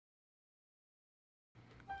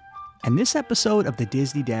And this episode of the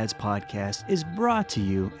Disney Dads podcast is brought to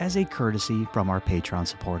you as a courtesy from our Patreon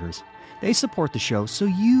supporters. They support the show so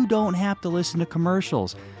you don't have to listen to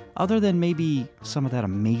commercials, other than maybe some of that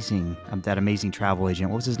amazing travel agent.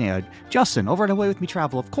 What was his name? Justin, over at Away With Me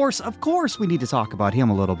Travel. Of course, we need to talk about him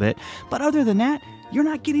a little bit. But other than that, you're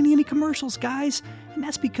not getting any commercials, guys. And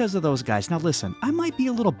that's because of those guys. Now listen, I might be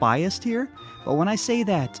a little biased here, but when I say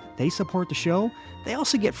that they support the show, they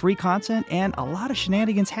also get free content, and a lot of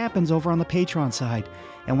shenanigans happens over on the Patreon side.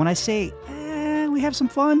 And when I say, we have some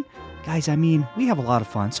fun, guys, I mean, we have a lot of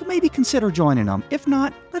fun, so maybe consider joining them. If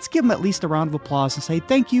not, let's give them at least a round of applause and say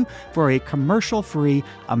thank you for a commercial-free,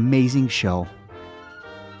 amazing show.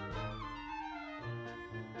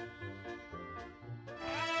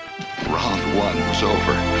 Round one was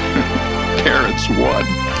over. Parents won.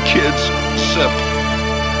 Kids sip.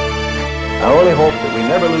 I only hope that we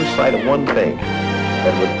never lose sight of one thing.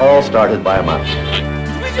 That it was all started by a mouse.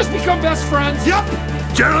 Did we just become best friends? Yep!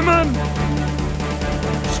 Gentlemen,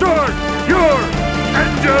 start your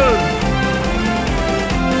engine!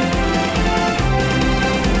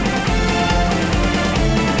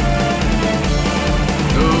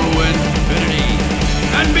 To infinity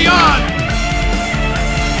and beyond!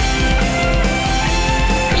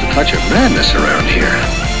 There's a touch of madness around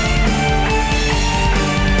here.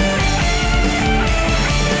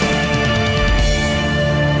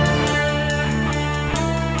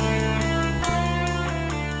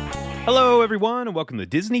 Hello, everyone, and welcome to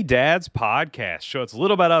Disney Dads Podcast. Show it's a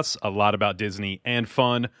little about us, a lot about Disney, and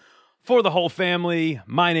fun for the whole family.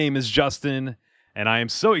 My name is Justin, and I am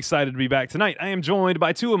so excited to be back tonight. I am joined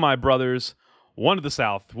by two of my brothers, one to the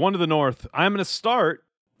south, one to the north. I'm going to start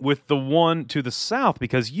with the one to the south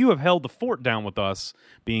because you have held the fort down with us,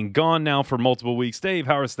 being gone now for multiple weeks. Dave,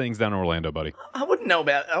 how are things down in Orlando, buddy? I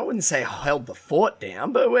wouldn't say held the fort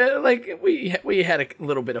down, but we had a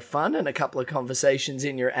little bit of fun and a couple of conversations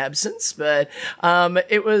in your absence. But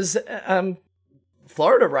it was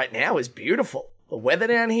Florida right now is beautiful. The weather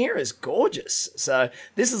down here is gorgeous. So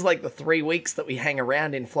this is like the 3 weeks that we hang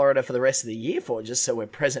around in Florida for the rest of the year for, just so we're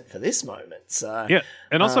present for this moment. So yeah,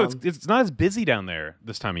 and also it's not as busy down there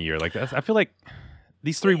this time of year. Like I feel like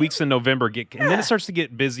these 3 weeks in November and then it starts to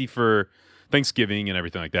get busy for Thanksgiving and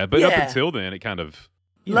everything like that. But up until then, it kind of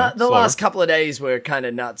the last couple of days were kind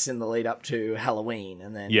of nuts in the lead up to Halloween,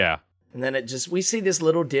 and then we see this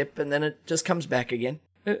little dip, and then it just comes back again.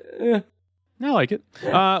 I like it.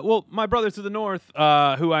 Well, my brother to the north,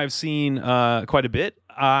 who I've seen quite a bit,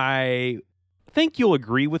 I think you'll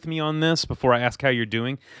agree with me on this before I ask how you're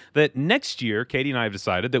doing, that next year, Katie and I have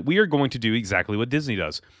decided that we are going to do exactly what Disney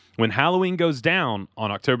does. When Halloween goes down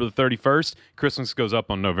on October the 31st, Christmas goes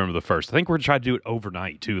up on November the 1st. I think we're going to try to do it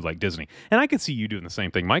overnight, too, like Disney. And I could see you doing the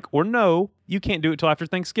same thing, Mike. Or no, you can't do it till after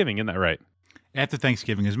Thanksgiving. Isn't that right? After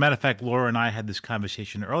Thanksgiving. As a matter of fact, Laura and I had this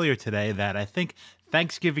conversation earlier today that I think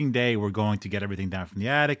Thanksgiving Day we're going to get everything down from the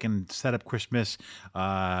attic and set up Christmas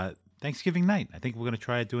Thanksgiving night. I think we're going to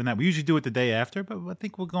try doing that. We usually do it the day after, but I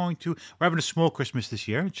think we're having a small Christmas this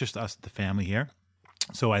year. It's just us, the family here.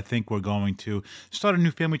 So I think we're going to start a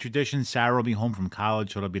new family tradition. Sarah will be home from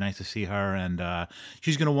college, so it'll be nice to see her. And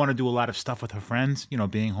she's going to want to do a lot of stuff with her friends,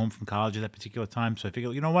 being home from college at that particular time. So I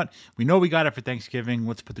figured, you know what? We know we got it for Thanksgiving.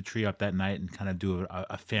 Let's put the tree up that night and kind of do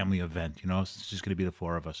a family event, So it's just going to be the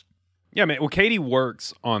four of us. Yeah, man. Well, Katie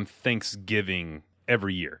works on Thanksgiving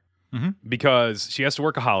every year because she has to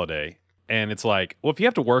work a holiday. And it's like, well, if you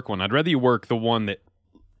have to work one, I'd rather you work the one that,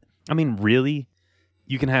 really,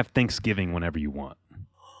 you can have Thanksgiving whenever you want.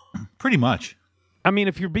 Pretty much.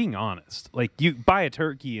 If you're being honest, like you buy a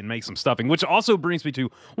turkey and make some stuffing, which also brings me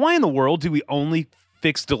to why in the world do we only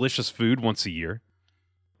fix delicious food once a year?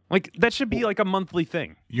 Like that should be like a monthly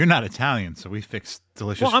thing. You're not Italian, so we fix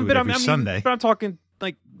delicious food every Sunday. But I'm talking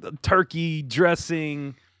like turkey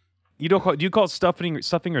dressing. Do you call it stuffing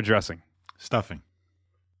or dressing? Stuffing.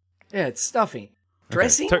 Yeah, it's stuffing.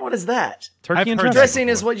 Dressing? What is that? Turkey and dressing. Dressing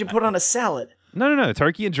is what you put on a salad. No.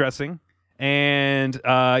 Turkey and dressing. And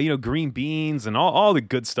green beans and all the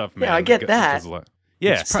good stuff, man. Yeah, I get that.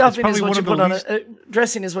 Yeah, stuffing is what you put on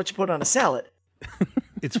dressing is what you put on a salad.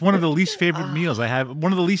 It's one of the least favorite meals I have.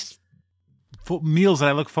 One of the least meals that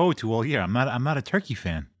I look forward to all year. I'm not a turkey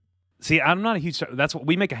fan. See, I'm not a huge. That's what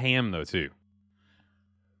we make a ham though too.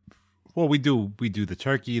 Well, we do the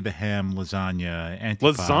turkey, the ham, lasagna,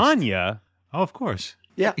 antipasto. Lasagna? Oh, of course.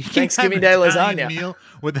 Yeah, Thanksgiving Day lasagna meal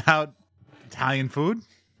without Italian food.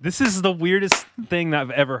 This is the weirdest thing that I've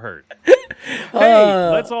ever heard. Hey,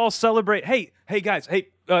 let's all celebrate. Hey, guys. Hey,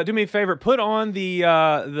 do me a favor. Put on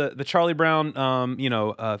the Charlie Brown,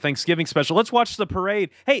 Thanksgiving special. Let's watch the parade.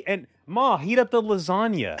 Hey, and Ma, heat up the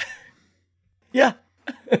lasagna. Yeah.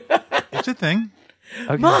 It's a thing.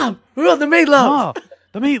 Okay. Mom, we want the meatloaf. Oh,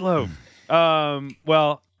 the meatloaf.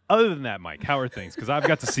 Well, other than that, Mike, how are things? Because I've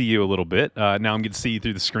got to see you a little bit. Now I'm getting to see you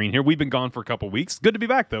through the screen here. We've been gone for a couple weeks. Good to be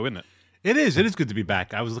back, though, isn't it? It is. It is good to be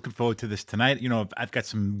back. I was looking forward to this tonight. You know, I've got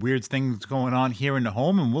some weird things going on here in the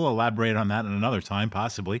home, and we'll elaborate on that in another time,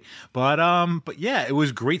 possibly. But yeah, it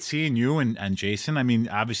was great seeing you and Jason. I mean,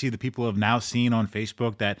 obviously, the people have now seen on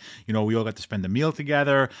Facebook that, you know, we all got to spend a meal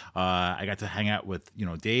together. I got to hang out with, you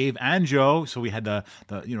know, Dave and Joe. So we had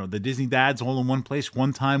the Disney dads all in one place,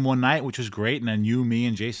 one time, one night, which was great. And then you, me,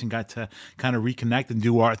 and Jason got to kind of reconnect and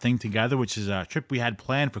do our thing together, which is a trip we had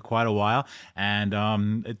planned for quite a while. And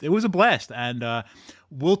it was a blast. And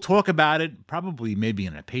we'll talk about it probably maybe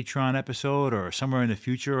in a Patreon episode or somewhere in the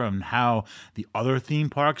future on how the other theme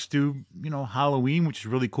parks do, you know, Halloween, which is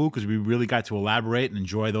really cool because we really got to elaborate and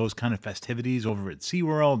enjoy those kind of festivities over at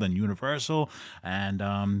SeaWorld and Universal.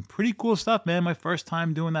 And pretty cool stuff, man. My first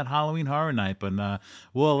time doing that Halloween Horror Night. But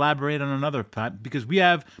we'll elaborate on another part because we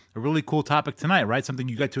have a really cool topic tonight, right? Something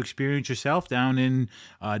you got to experience yourself down in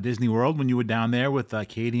Disney World when you were down there with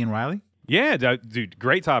Katie and Riley. Yeah, dude,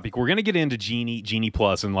 great topic. We're going to get into Genie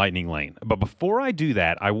Plus and Lightning Lane. But before I do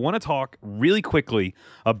that, I want to talk really quickly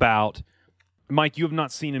about, Mike, you have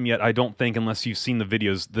not seen them yet, I don't think, unless you've seen the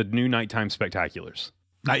videos, the new Nighttime Spectaculars.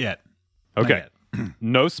 Not yet. Okay. Not yet.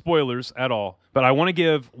 No spoilers at all. But I want to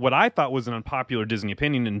give what I thought was an unpopular Disney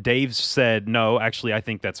opinion, and Dave said, no, actually, I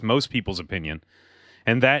think that's most people's opinion.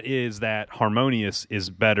 And that is that Harmonious is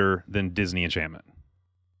better than Disney Enchantment.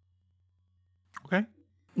 Okay.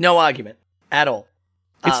 No argument at all.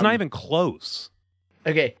 It's not even close.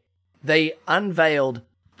 Okay, they unveiled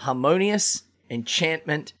Harmonious,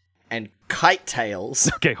 Enchantment, and Kite Tales.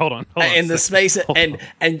 Okay, hold on. In the space, and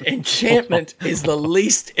Enchantment is the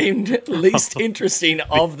least interesting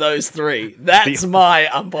of those three. That's my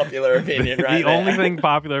unpopular opinion, right The only thing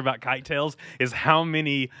popular about Kite Tales is how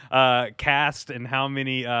many cast and how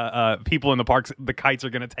many people in the parks the kites are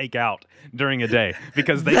going to take out during a day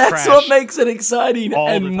because they That's crash. what makes it exciting all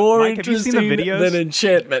and the time. more Mike, have you interesting seen the videos? than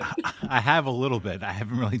Enchantment. I have a little bit. I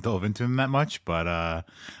haven't really dove into them that much, but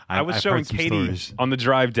I was I've showing heard some Katie stories. on the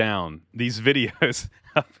drive down these videos.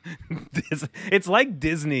 It's like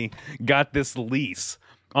Disney got this lease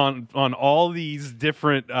on all these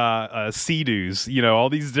different Sea-Doos, you know, all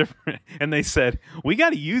these different, and they said, we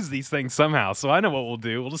got to use these things somehow. So I know what we'll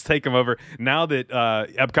do. We'll just take them over. Now that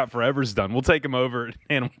Epcot Forever's done, we'll take them over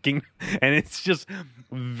and it's just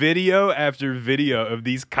video after video of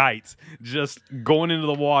these kites just going into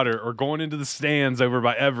the water or going into the stands over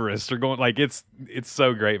by Everest or going, like, it's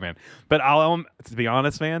so great, man. But to be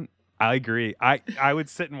honest, man, I agree. I would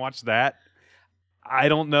sit and watch that. I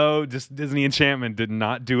don't know. Just Disney Enchantment did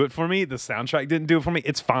not do it for me. The soundtrack didn't do it for me.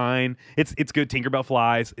 It's fine. It's good. Tinkerbell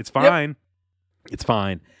flies. It's fine. Yep. It's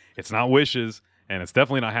fine. It's not Wishes, and it's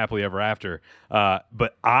definitely not Happily Ever After.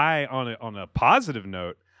 But on a positive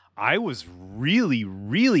note, I was really,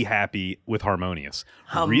 really happy with Harmonious.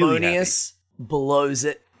 Harmonious blows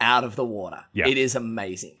it out of the water. Yeah. It is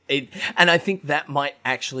amazing. And I think that might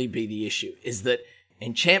actually be the issue, is that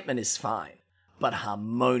Enchantment is fine, but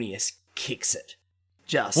Harmonious kicks it.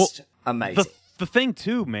 Just amazing. The thing,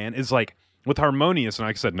 too, man, is like with Harmonious, and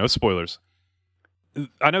like I said, no spoilers.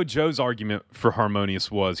 I know Joe's argument for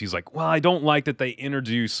Harmonious was, he's like, well, I don't like that they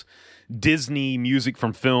introduce Disney music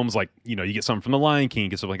from films, like, you know, you get something from The Lion King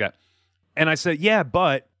and stuff like that. And I said, yeah,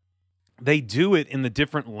 but they do it in the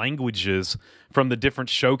different languages from the different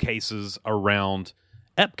showcases around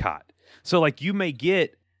Epcot. So, like, you may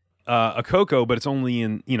get a Coco, but it's only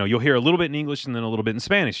in, you know, you'll hear a little bit in English and then a little bit in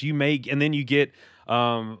Spanish. And then you get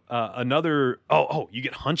another, you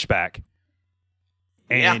get Hunchback,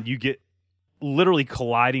 and you get literally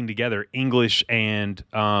colliding together English and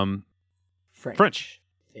French.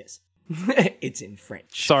 Yes. It's in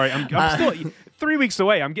French. Sorry, I'm still 3 weeks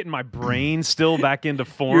away. I'm getting my brain still back into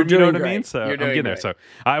form. You're doing you know what great. I mean? So You're I'm doing getting there. great. So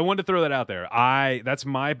I wanted to throw that out there. That's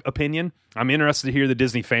my opinion. I'm interested to hear the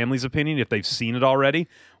Disney family's opinion if they've seen it already,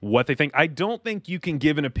 what they think. I don't think you can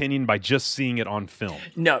give an opinion by just seeing it on film.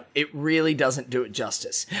 No, it really doesn't do it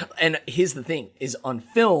justice. And here's the thing, is on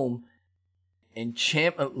film,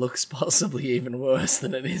 Enchantment looks possibly even worse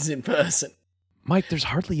than it is in person. Mike, there's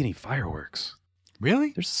hardly any fireworks.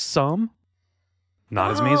 Really? There's some.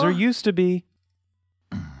 Not as many as there used to be.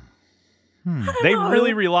 They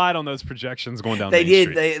really relied on those projections going down They Main did.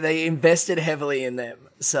 Street. They invested heavily in them.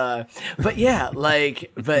 So, but yeah,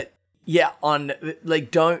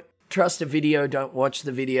 don't trust a video. Don't watch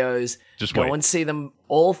the videos. Just go wait. and see them,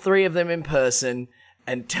 all three of them in person,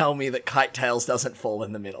 and tell me that Kite Tails doesn't fall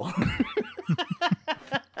in the middle.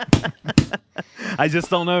 I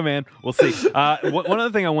just don't know, man. We'll see. One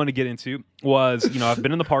other thing I wanted to get into was, I've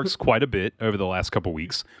been in the parks quite a bit over the last couple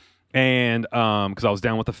weeks. And because I was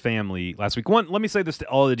down with the family last week. Let me say this to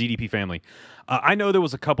all the DDP family. I know there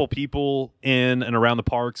was a couple people in and around the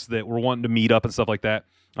parks that were wanting to meet up and stuff like that.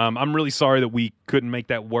 I'm really sorry that we couldn't make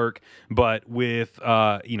that work. But with,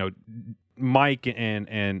 Mike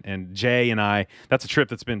and Jay and I, that's a trip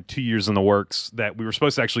that's been 2 years in the works that we were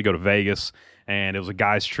supposed to actually go to Vegas. And it was a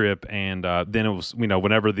guy's trip. And then it was,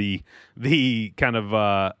 whenever the kind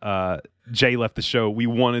of Jay left the show, we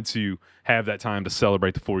wanted to have that time to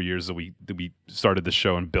celebrate the 4 years that we started the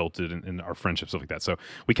show and built it and our friendship, stuff like that. So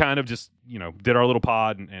we kind of just, did our little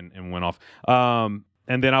pod and went off.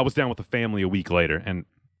 And then I was down with the family a week later. And,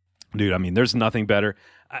 dude, I mean, there's nothing better.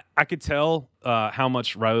 I could tell how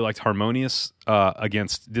much Riley liked Harmonious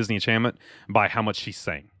against Disney Enchantment by how much she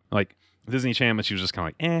sang. Like, Disney Enchantment, she was just kind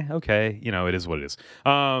of like, okay, it is what it is.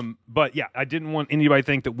 But yeah, I didn't want anybody to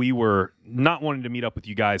think that we were not wanting to meet up with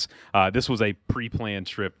you guys. This was a pre-planned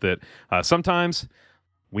trip that sometimes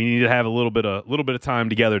we need to have a little bit of time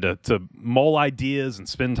together to mull ideas and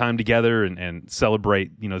spend time together and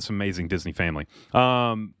celebrate, this amazing Disney family.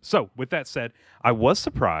 So with that said, I was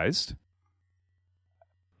surprised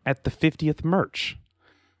at the 50th merch.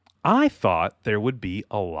 I thought there would be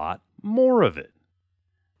a lot more of it.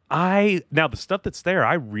 Now the stuff that's there,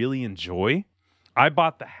 I really enjoy. I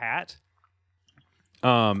bought the hat.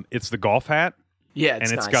 It's the golf hat. Yeah,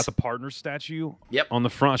 it's nice. Got the partner statue on the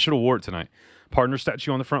front. I should have wore it tonight. Partner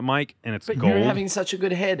statue on the front, Mike, and it's gold. You're having such a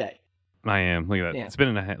good hair day. I am. Look at that. Yeah. It's been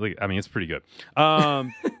in a hat. It's pretty good. Other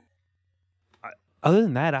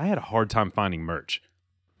than that, I had a hard time finding merch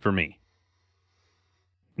for me.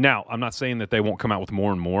 Now, I'm not saying that they won't come out with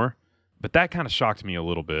more and more, but that kind of shocked me a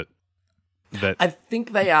little bit. I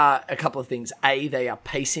think they are a couple of things. A, they are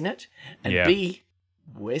pacing it. And B,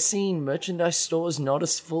 we're seeing merchandise stores not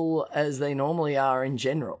as full as they normally are in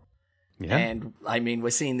general. Yeah. And, I mean, we're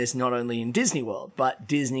seeing this not only in Disney World, but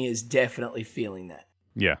Disney is definitely feeling that.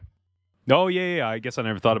 Yeah. Oh, yeah. I guess I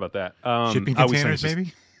never thought about that. Shipping containers,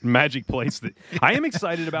 maybe? Magic place. That I am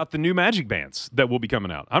excited about the new Magic Bands that will be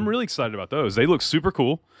coming out. I'm really excited about those. They look super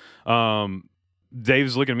cool.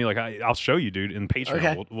 Dave's looking at me like, I'll show you, dude, in Patreon.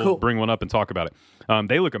 Okay, we'll bring one up and talk about it.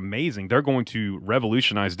 They look amazing. They're going to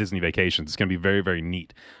revolutionize Disney Vacations. It's going to be very, very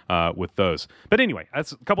neat with those. But anyway,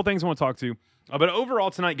 that's a couple things I want to talk to. But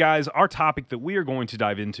overall tonight, guys, our topic that we are going to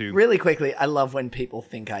dive into... Really quickly, I love when people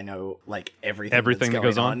think I know like everything that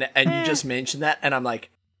goes on. And you just mentioned that, and I'm like,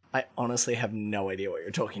 I honestly have no idea what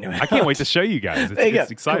you're talking about. I can't wait to show you guys.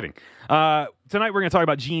 It's exciting. Tonight we're going to talk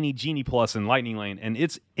about Genie Plus, and Lightning Lane, and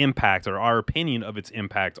its impact, or our opinion of its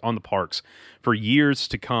impact on the parks for years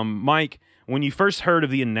to come. Mike, when you first heard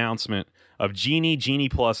of the announcement of Genie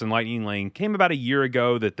Plus, and Lightning Lane, came about a year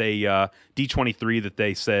ago that they, D23, that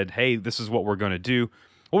they said, hey, this is what we're going to do.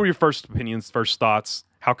 What were your first opinions, first thoughts?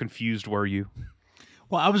 How confused were you?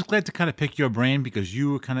 Well, I was glad to kind of pick your brain because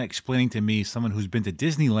you were kind of explaining to me someone who's been to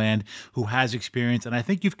Disneyland, who has experience, and I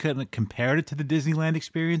think you've kind of compared it to the Disneyland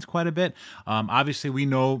experience quite a bit. Obviously, we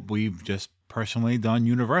know we've just personally done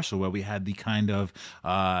Universal, where we had the kind of,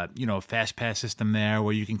 fast pass system there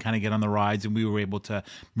where you can kind of get on the rides, and we were able to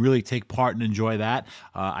really take part and enjoy that.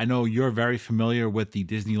 I know you're very familiar with the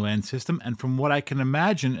Disneyland system, and from what I can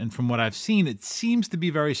imagine and from what I've seen, it seems to be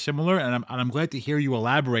very similar, and I'm glad to hear you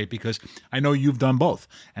elaborate because I know you've done both,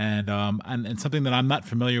 and something that I'm not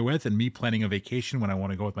familiar with, and me planning a vacation when I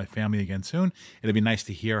want to go with my family again soon, it'd be nice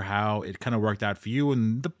to hear how it kind of worked out for you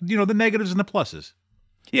and the negatives and the pluses.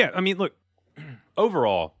 Yeah, I mean, look,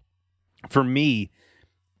 overall, for me,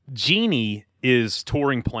 Genie is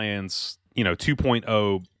touring plans,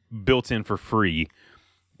 2.0 built in for free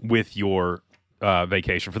with your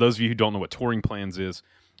vacation. For those of you who don't know what touring plans is,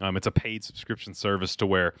 it's a paid subscription service to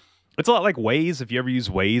where it's a lot like Waze. If you ever use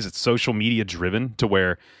Waze, it's social media driven to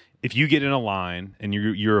where if you get in a line and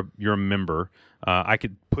you're a member, I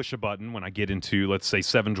could push a button when I get into, let's say,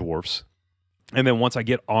 Seven Dwarfs. And then once I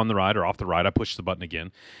get on the ride or off the ride, I push the button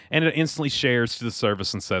again. And it instantly shares to the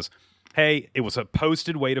service and says, hey, it was a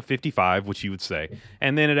posted wait of 55, which you would say.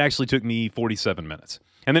 And then it actually took me 47 minutes.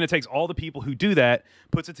 And then it takes all the people who do that,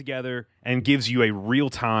 puts it together, and gives you a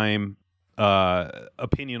real-time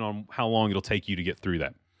opinion on how long it'll take you to get through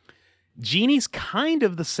that. Genie's kind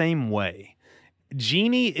of the same way.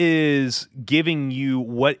 Genie is giving you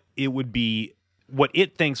what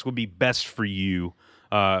it thinks would be best for you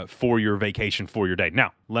for your vacation, for your day.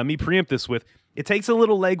 Now, let me preempt this with, it takes a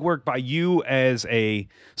little legwork by you as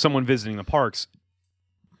someone visiting the parks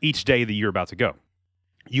each day that you're about to go.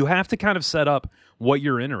 You have to kind of set up what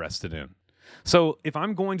you're interested in. So if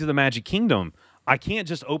I'm going to the Magic Kingdom, I can't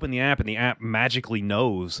just open the app and the app magically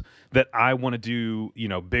knows that I want to do,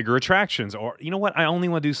 bigger attractions, or you know what, I only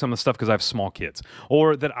want to do some of the stuff because I have small kids,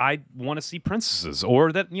 or that I want to see princesses,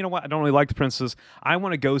 or that, you know what, I don't really like the princesses. I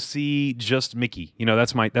want to go see just Mickey.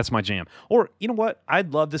 That's my jam. Or you know what,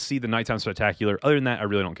 I'd love to see the Nighttime Spectacular. Other than that, I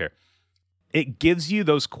really don't care. It gives you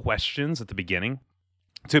those questions at the beginning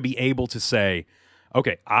to be able to say,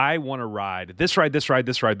 okay, I want to ride this ride, this ride,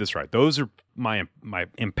 this ride, this ride. Those are my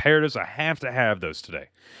imperatives. I have to have those today.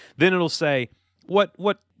 Then it'll say, what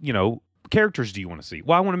characters do you want to see?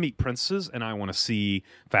 Well, I want to meet princesses, and I want to see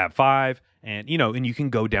Fab Five, and and you can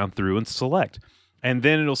go down through and select. And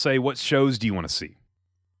then it'll say, what shows do you want to see?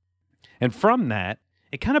 And from that,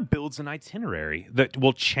 it kind of builds an itinerary that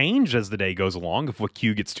will change as the day goes along if a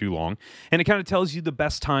queue gets too long, and it kind of tells you the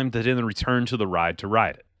best time to then return to the ride to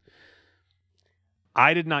ride it.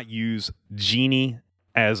 I did not use Genie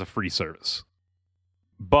as a free service.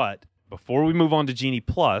 But before we move on to Genie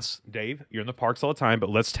Plus, Dave, you're in the parks all the time, but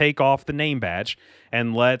let's take off the name badge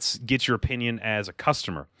and let's get your opinion as a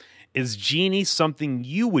customer. Is Genie something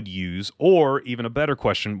you would use, or even a better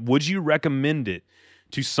question, would you recommend it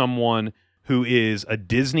to someone who is a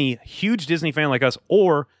huge Disney fan like us,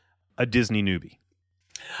 or a Disney newbie,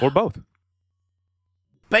 or both?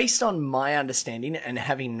 Based on my understanding and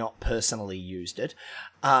having not personally used it,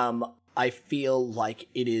 I feel like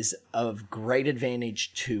it is of great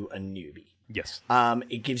advantage to a newbie. Yes.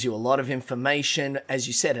 It gives you a lot of information. As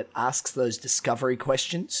you said, it asks those discovery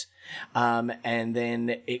questions. And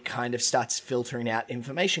then it kind of starts filtering out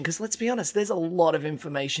information. Because let's be honest, there's a lot of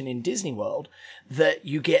information in Disney World that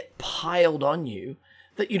you get piled on you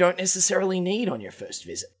that you don't necessarily need on your first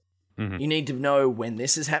visit. Mm-hmm. You need to know when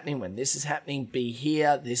this is happening, be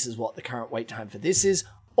here, this is what the current wait time for this is.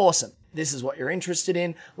 Awesome. This is what you're interested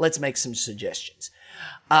in. Let's make some suggestions.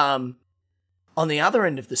 On the other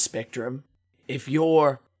end of the spectrum, if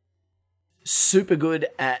you're super good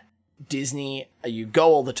at Disney, you go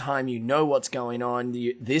all the time, you know what's going on,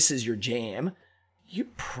 this is your jam, you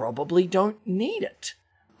probably don't need it.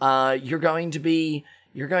 You're going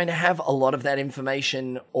to have a lot of that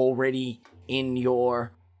information already in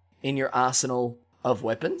your arsenal of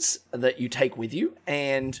weapons that you take with you,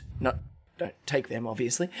 and don't take them,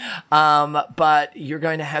 obviously, but you're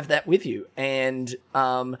going to have that with you. And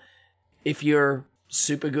if you're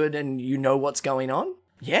super good and you know what's going on,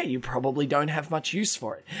 yeah, you probably don't have much use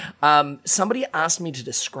for it. Somebody asked me to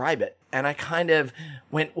describe it, and I kind of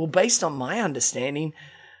went, well, based on my understanding,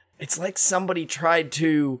 it's like somebody tried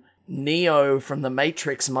to Neo from the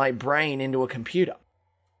Matrix my brain into a computer.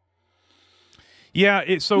 Yeah,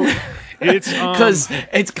 it's because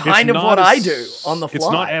it's kind of what I do on the fly.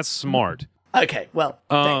 It's not as smart. Okay, well,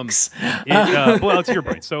 thanks. Well, it's your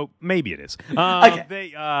brain, so maybe it is.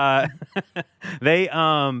 Okay.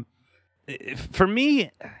 For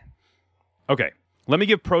me, okay. Let me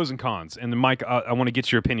give pros and cons, and then Mike, I want to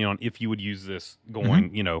get your opinion on if you would use this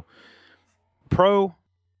going. Mm-hmm. Pro,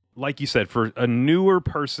 like you said, for a newer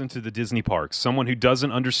person to the Disney parks, someone who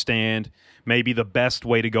doesn't understand maybe the best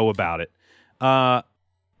way to go about it.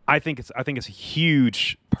 I think it's a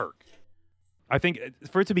huge perk. I think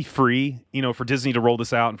for it to be free, for Disney to roll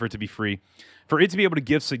this out and for it to be free, for it to be able to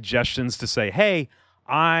give suggestions to say, hey,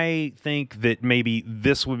 I think that maybe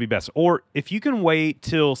this would be best. Or if you can wait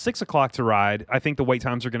till 6 o'clock to ride, I think the wait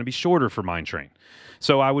times are going to be shorter for Mine Train.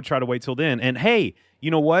 So I would try to wait till then. And hey,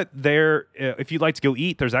 you know what? If you'd like to go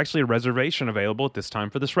eat, there's actually a reservation available at this time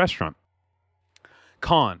for this restaurant.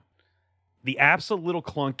 Con, the app's a little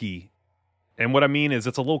clunky. And what I mean is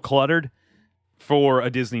it's a little cluttered for a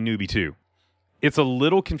Disney newbie too. It's a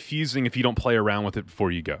little confusing if you don't play around with it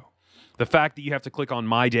before you go. The fact that you have to click on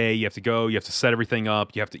My Day, you have to go, you have to set everything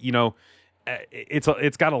up, you have to,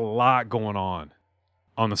 it's got a lot going on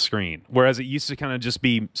the screen. Whereas it used to kind of just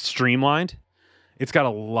be streamlined, it's got a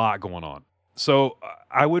lot going on. So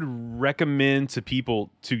I would recommend to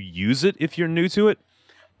people to use it if you're new to it.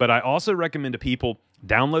 But I also recommend to people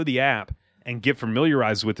download the app and get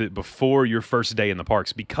familiarized with it before your first day in the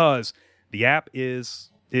parks, because the app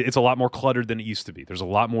it's a lot more cluttered than it used to be. There's a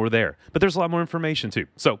lot more there, but there's a lot more information too.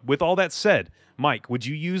 So with all that said, Mike, would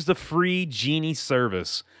you use the free Genie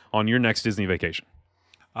service on your next Disney vacation?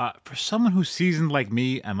 For someone who's seasoned like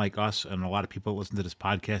me and like us, and a lot of people listen to this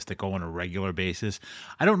podcast that go on a regular basis,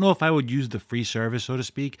 I don't know if I would use the free service, so to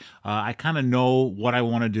speak. I kind of know what I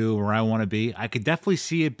want to do, where I want to be. I could definitely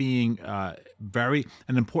see it being an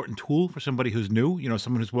important tool for somebody who's new.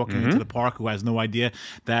 Someone who's walking into the park who has no idea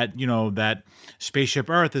that that Spaceship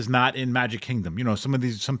Earth is not in Magic Kingdom.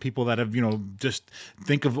 Some people that have just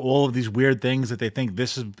think of all of these weird things that they think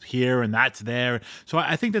this is here and that's there. So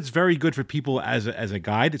I think that's very good for people as a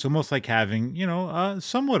guide. guide. It's almost like having,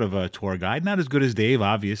 somewhat of a tour guide. Not as good as Dave,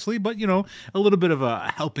 obviously, but, a little bit of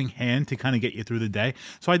a helping hand to kind of get you through the day.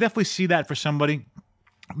 So I definitely see that for somebody.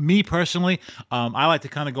 Me personally, I like to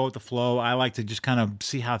kind of go with the flow. I like to just kind of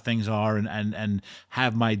see how things are and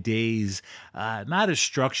have my days not as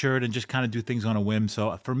structured and just kind of do things on a whim.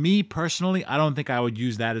 So for me personally, I don't think I would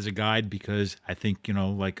use that as a guide because I think,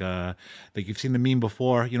 like you've seen the meme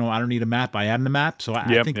before, I don't need a map. I am the map. So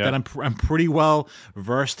I think that I'm pretty well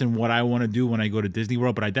versed in what I want to do when I go to Disney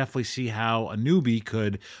World. But I definitely see how a newbie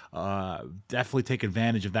could definitely take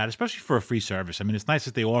advantage of that, especially for a free service. I mean, it's nice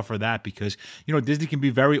that they offer that because, Disney can be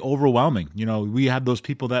very overwhelming. We have those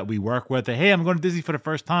people that we work with that, hey, I'm going to Disney for the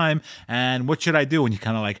first time, and what should I do? And you're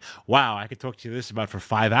kind of like, wow, I could talk to you this about for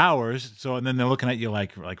 5 hours. So, and then they're looking at you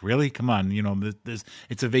like really? Come on,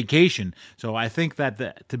 it's a vacation. So I think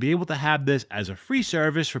that to be able to have this as a free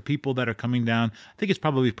service for people that are coming down, I think it's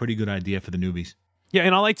probably a pretty good idea for the newbies. Yeah,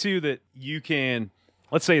 and I like too that you can,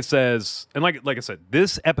 let's say it says, and like I said,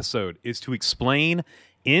 this episode is to explain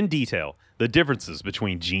in detail the differences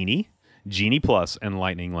between Genie Plus, and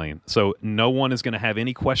Lightning Lane. So no one is going to have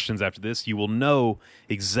any questions after this. You will know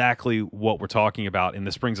exactly what we're talking about, and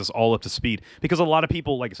this brings us all up to speed. Because a lot of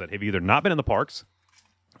people, like I said, have either not been in the parks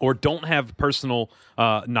or don't have personal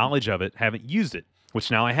knowledge of it, haven't used it,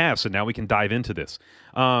 which now I have. So now we can dive into this.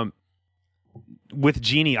 With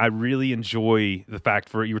Genie, I really enjoy the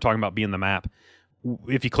fact you were talking about being the map.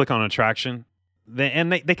 If you click on an attraction,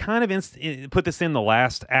 they kind of put this in the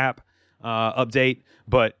last app update,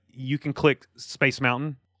 but you can click Space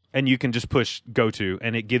Mountain and you can just push go to,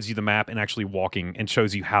 and it gives you the map and actually walking and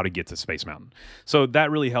shows you how to get to Space Mountain. So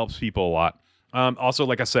that really helps people a lot. Also,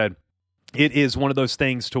 like I said, it is one of those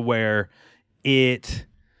things to where it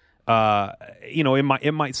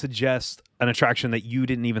might suggest an attraction that you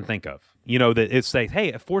didn't even think of. That it says,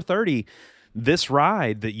 hey, at 4:30, this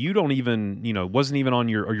ride that you don't even, wasn't even on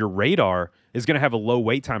your radar is going to have a low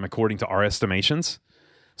wait time according to our estimations.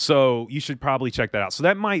 So you should probably check that out. So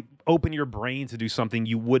that might open your brain to do something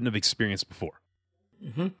you wouldn't have experienced before.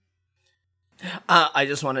 Mm-hmm. I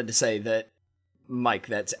just wanted to say that, Mike,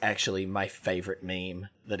 that's actually my favorite meme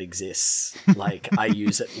that exists. Like, I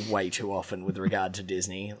use it way too often with regard to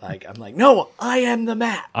Disney. Like, I'm like, no, I am the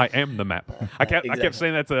map. I am the map. I kept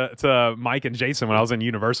saying that to Mike and Jason when I was in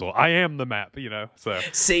Universal. I am the map, so.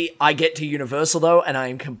 See, I get to Universal, though, and I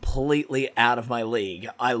am completely out of my league.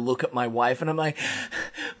 I look at my wife, and I'm like,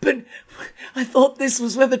 but I thought this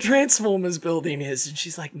was where the Transformers building is. And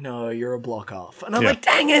she's like, no, you're a block off. And I'm like,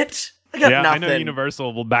 dang it. I got nothing. I know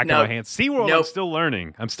Universal will back out my hands. SeaWorld, I'm still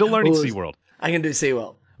learning. SeaWorld. I can do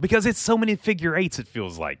SeaWorld. Because it's so many figure eights, it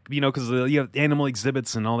feels like. Because you have animal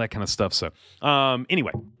exhibits and all that kind of stuff. So,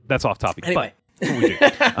 anyway, that's off topic. Anyway. But that's what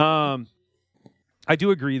we do. I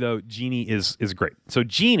do agree, though, Genie is great. So,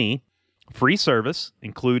 Genie, free service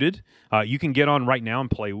included. You can get on right now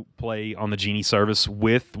and play on the Genie service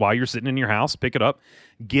while you're sitting in your house. Pick it up.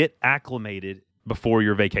 Get acclimated before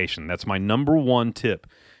your vacation. That's my number one tip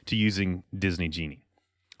to using Disney Genie.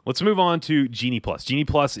 Let's move on to Genie Plus. Genie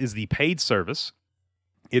Plus is the paid service.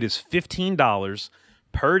 It is $15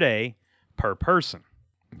 per day per person.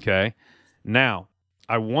 Okay. Now,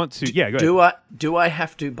 I want to. Yeah, go ahead. Do I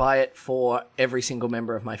have to buy it for every single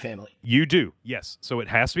member of my family? You do. Yes. So it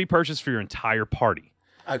has to be purchased for your entire party.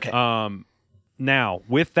 Okay. Now,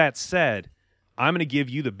 with that said, I'm going to give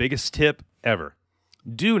you the biggest tip ever.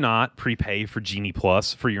 Do not prepay for Genie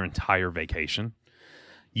Plus for your entire vacation.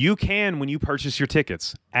 You can, when you purchase your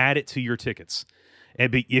tickets, add it to your tickets.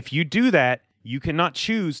 And if you do that, you cannot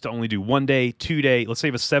choose to only do 1 day, 2 day. Let's say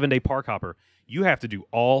you have a 7-day park hopper. You have to do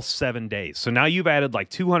all 7 days. So now you've added like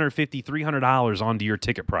 $250, $300 onto your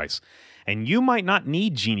ticket price. And you might not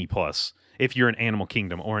need Genie Plus if you're in Animal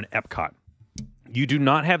Kingdom or in Epcot. You do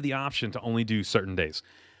not have the option to only do certain days.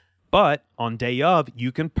 But on day of,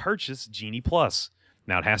 you can purchase Genie Plus.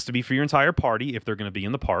 Now, it has to be for your entire party if they're going to be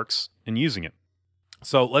in the parks and using it.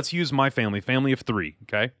 So let's use my family of 3,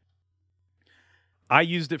 okay? I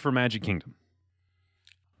used it for Magic Kingdom.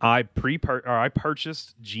 I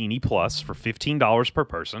purchased Genie Plus for $15 per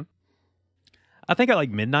person. I think at like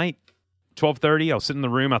midnight, 12:30, I was sitting in the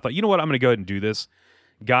room. I thought, you know what? I'm going to go ahead and do this.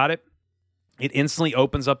 Got it. It instantly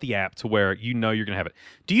opens up the app to where you're going to have it.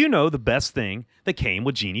 Do you know the best thing that came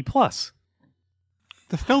with Genie Plus?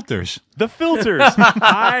 The filters. The filters.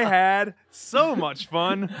 I had so much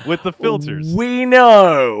fun with the filters. We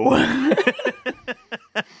know.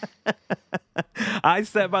 I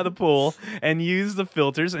sat by the pool and used the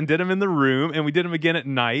filters and did them in the room, and we did them again at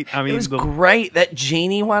night. I mean, It was great. That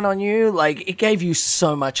genie one on you, like, it gave you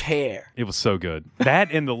so much hair. It was so good.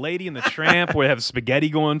 That and the Lady and the Tramp, where they have spaghetti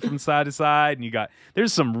going from side to side, and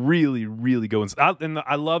there's some really, really good ones.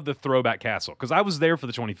 I love the throwback castle because I was there for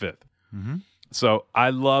the 25th. Mm-hmm. So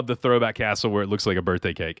I love the throwback castle where it looks like a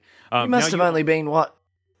birthday cake. You must have only been, what,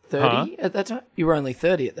 30 at that time? You were only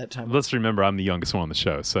 30 at that time. Let's remember, I'm the youngest one on the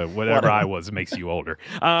show, so whatever I was, it makes you older.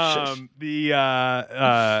 So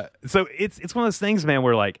it's one of those things, man,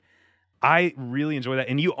 where like I really enjoy that,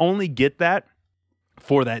 and you only get that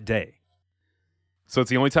for that day. So it's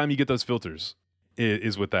the only time you get those filters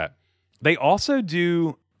is with that. They also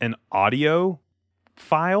do an audio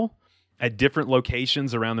file at different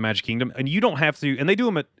locations around the Magic Kingdom, and you don't have to. And they do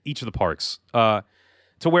them at each of the parks to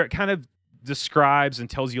where it kind of describes and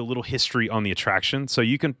tells you a little history on the attraction. So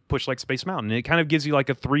you can push like Space Mountain, and it kind of gives you like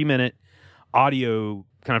a 3-minute audio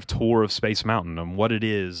kind of tour of Space Mountain and what it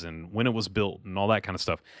is and when it was built and all that kind of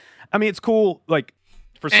stuff. I mean, it's cool, like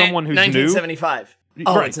for someone who's 1975. new.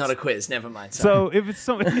 Oh, Right. It's not a quiz. Never mind. So if it's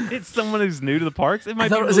someone who's new to the parks, it might I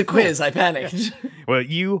thought be it was really a quiz. I panicked. cool. Well,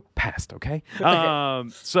 you passed, okay?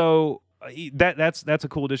 So that's a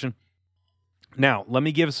cool addition. Now, let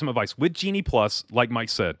me give some advice. With Genie Plus, like Mike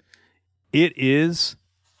said, it is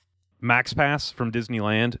Max Pass from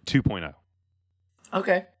Disneyland 2.0.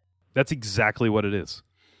 Okay. That's exactly what it is.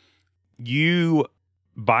 You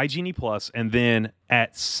buy Genie Plus, and then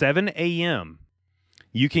at 7 a.m.,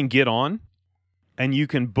 you can get on, and you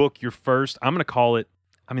can book your first, I'm going to call it,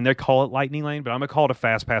 I mean, they call it Lightning Lane, but I'm going to call it a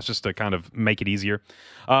Fast Pass just to kind of make it easier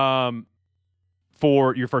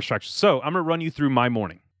for your first attraction. So I'm going to run you through my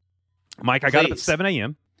morning. Mike, I got up at 7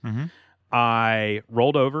 a.m. Mm-hmm. I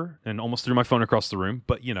rolled over and almost threw my phone across the room,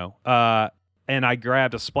 but and I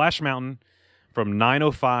grabbed a Splash Mountain from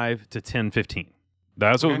 9:05 to 10:15.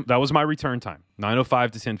 That was my return time,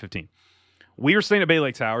 9:05 to 10:15. We were staying at Bay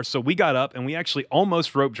Lake Tower, so we got up and we actually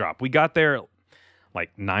almost rope dropped. We got there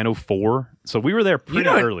like 9:04, so we were there pretty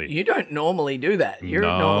early. You don't normally do that. You're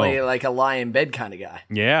normally like a lie in bed kind of guy.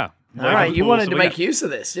 Yeah. All right, you wanted to make use of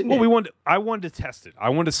this, didn't you? Well, I wanted to test it. I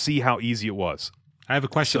wanted to see how easy it was. I have a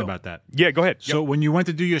question about that. Yeah, go ahead. So when you went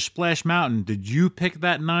to do your Splash Mountain, did you pick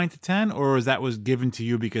that 9 to 10, or was given to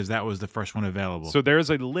you because that was the first one available? So there's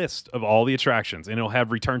a list of all the attractions, and it'll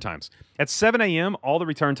have return times. At 7 a.m., all the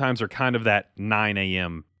return times are kind of that 9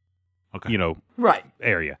 a.m. Right.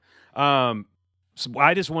 area. So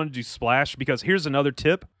I just wanted to do Splash because here's another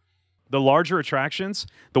tip. The larger attractions,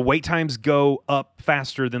 the wait times go up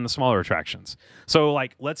faster than the smaller attractions. So,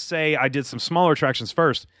 like, let's say I did some smaller attractions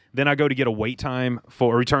first, then I go to get a return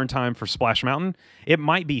time for Splash Mountain. It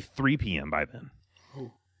might be 3 p.m. by then.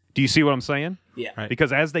 Do you see what I'm saying? Yeah. Right.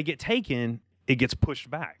 Because as they get taken, it gets pushed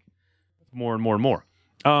back more and more and more.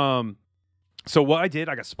 So what I did,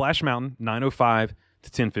 I got Splash Mountain, 9:05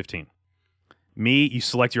 to 10:15. You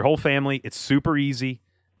select your whole family. It's super easy,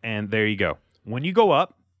 and there you go. When you go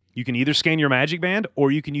up, you can either scan your Magic Band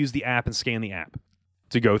or you can use the app and scan the app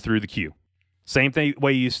to go through the queue. Same thing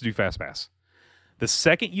way you used to do FastPass. The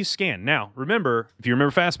second you scan, now remember, if you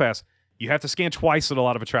remember FastPass, you have to scan twice at a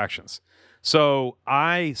lot of attractions. So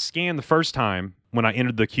I scanned the first time when I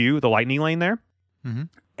entered the queue, the Lightning Lane there,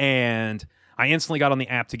 and I instantly got on the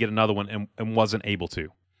app to get another one and wasn't able to.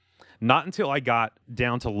 Not until I got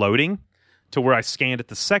down to loading to where I scanned it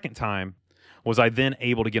the second time was I then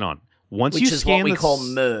able to get on. Which is what we call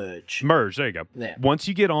merge. Merge, there you go. Yeah. Once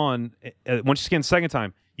you get on, once you scan the second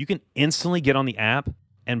time, you can instantly get on the app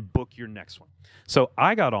and book your next one. So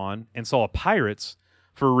I got on and saw a Pirates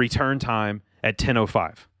for a return time at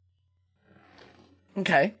 10:05.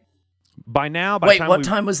 Okay. By now, what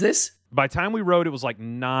time was this? By the time we rode, it was like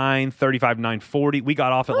 9:35, 9:40. We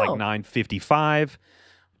got off at like 9:55.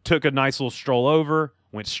 Took a nice little stroll over,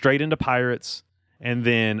 went straight into Pirates, and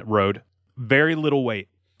then rode. Very little wait.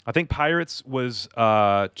 I think Pirates was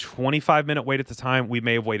 25-minute wait at the time. We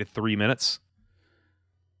may have waited 3 minutes.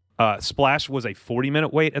 Splash was a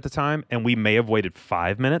 40-minute wait at the time, and we may have waited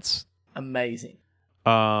 5 minutes. Amazing.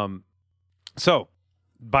 So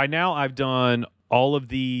by now, I've done all of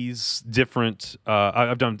these different.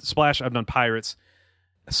 I've done Splash. I've done Pirates.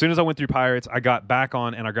 As soon as I went through Pirates, I got back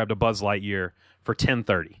on and I grabbed a Buzz Lightyear for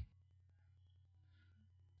 10:30.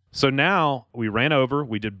 So now we ran over.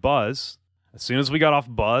 We did Buzz. As soon as we got off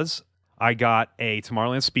Buzz, I got a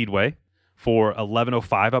Tomorrowland Speedway for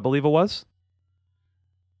 11:05, I believe it was.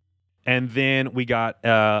 And then we got.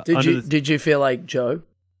 Did you feel like Joe?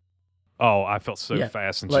 Oh, I felt so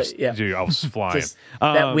fast and dude, I was flying. Just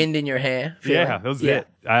that wind in your hair. Feeling. Yeah, that was it.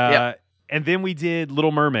 And then we did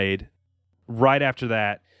Little Mermaid right after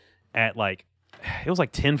that at like it was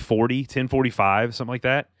like 10:40, 10:45, something like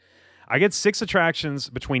that. I get 6 attractions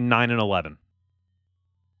between 9 and 11.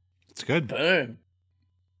 It's good. Boom.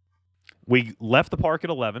 We left the park at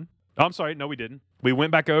 11. Oh, I'm sorry. No, we didn't. We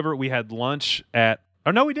went back over. We had lunch at...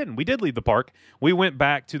 Oh, no, we didn't. We did leave the park. We went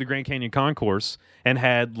back to the Grand Canyon Concourse and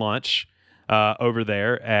had lunch over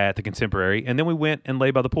there at the Contemporary. And then we went and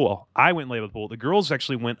lay by the pool. I went and lay by the pool. The girls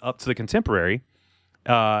actually went up to the Contemporary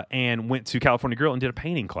and went to California Grill and did a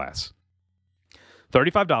painting class.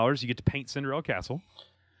 $35. You get to paint Cinderella Castle.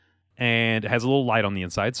 And it has a little light on the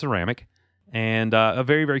inside, ceramic. And a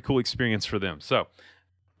very, very cool experience for them. So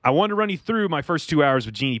I wanted to run you through my first 2 hours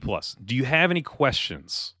with Genie Plus. Do you have any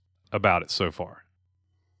questions about it so far?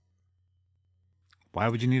 Why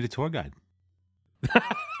would you need a tour guide?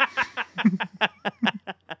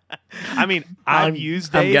 I mean, I've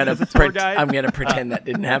used Dave as a tour guide. I'm going to pretend that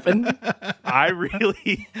didn't happen. I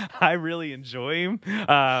really enjoy him.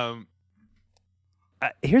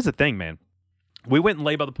 Here's the thing, man. We went and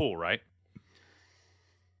lay by the pool, right?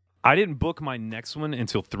 I didn't book my next one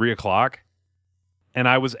until 3 o'clock, and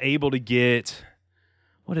I was able to get,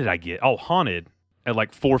 what did I get? Oh, Haunted at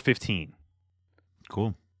like 4:15.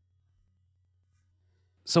 Cool.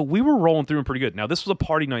 So we were rolling through them pretty good. Now, this was a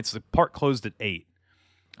party night, so the park closed at 8.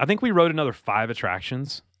 I think we rode another 5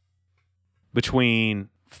 attractions between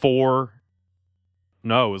 4.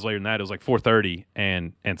 No, it was later than that. It was like 4:30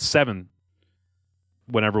 and 7.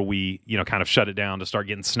 Whenever we, kind of shut it down to start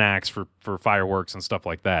getting snacks for fireworks and stuff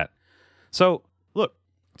like that. So, look,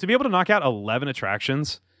 to be able to knock out 11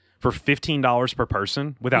 attractions for $15 per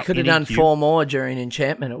person without You could have done 4 more during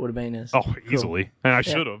Enchantment. It would have been as cool. Easily. And I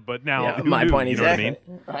should have, but now who my knew, point you know exactly. what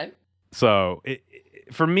I mean? Right. So,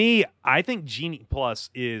 for me, I think Genie Plus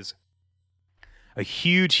is a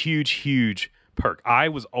huge, huge, huge perk. I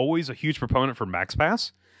was always a huge proponent for Max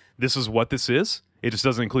Pass. This is what this is. It just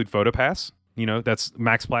doesn't include Photo Pass. That's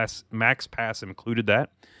Max Pass included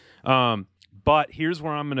that. But here's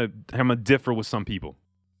where I'm gonna differ with some people.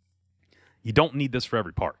 You don't need this for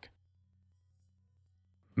every park.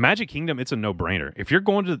 Magic Kingdom, it's a no-brainer. If you're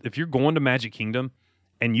going to Magic Kingdom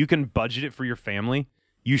and you can budget it for your family,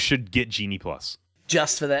 you should get Genie Plus.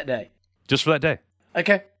 Just for that day. Just for that day.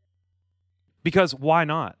 Okay. Because why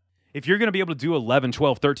not? If you're going to be able to do 11,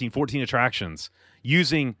 12, 13, 14 attractions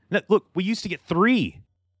using... Look, we used to get 3.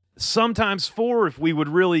 Sometimes 4 if we would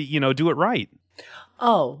really, do it right.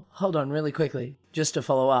 Oh, hold on really quickly. Just to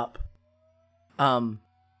follow up.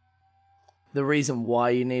 The reason why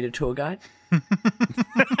you need a tour guide?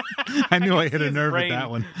 I knew I hit a nerve with that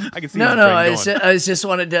one. I can see No, his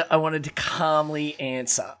brain going. I wanted to calmly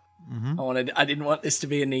answer. Mm-hmm. I didn't want this to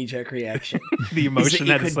be a knee-jerk reaction. The emotion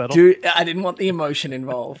had to settle. I didn't want the emotion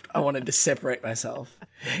involved. I wanted to separate myself.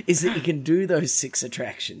 Is that you can do those 6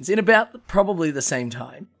 attractions in about probably the same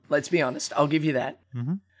time. Let's be honest. I'll give you that.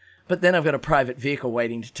 Mm-hmm. But then I've got a private vehicle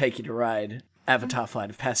waiting to take you to ride Avatar Flight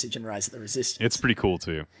of Passage and Rise of the Resistance. It's pretty cool,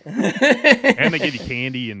 too. And they give you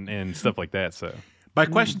candy and stuff like that, so... My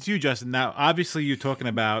question to you, Justin, now, obviously you're talking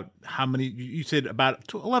about how many, you said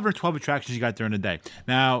about 11 or 12 attractions you got during the day.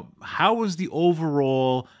 Now, how was the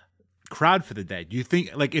overall crowd for the day? Do you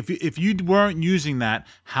think, like, if you weren't using that,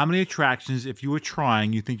 how many attractions, if you were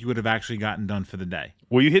trying, you think you would have actually gotten done for the day?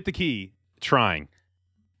 Well, you hit the key, trying.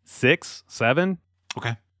 6, 7?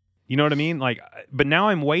 Okay. You know what I mean? Like, but now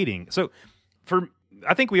I'm waiting. So,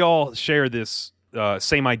 I think we all share this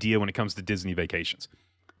same idea when it comes to Disney vacations.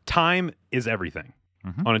 Time is everything.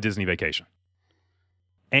 Mm-hmm. On a Disney vacation.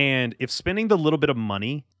 And if spending the little bit of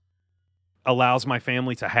money allows my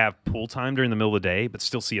family to have pool time during the middle of the day, but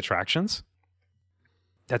still see attractions,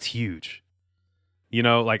 that's huge.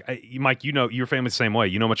 Mike, your family's the same way.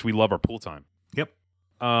 You know how much we love our pool time. Yep.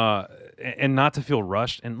 And not to feel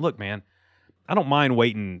rushed. And look, man, I don't mind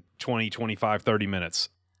waiting 20, 25, 30 minutes.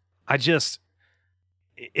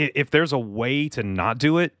 If there's a way to not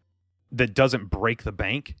do it that doesn't break the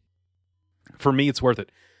bank, for me, it's worth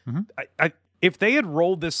it. Mm-hmm. If they had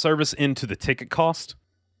rolled this service into the ticket cost,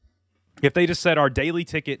 if they just said our daily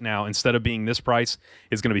ticket now, instead of being this price,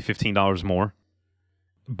 is going to be $15 more,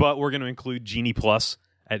 but we're going to include Genie Plus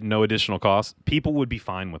at no additional cost, people would be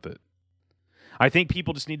fine with it. I think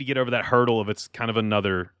people just need to get over that hurdle of it's kind of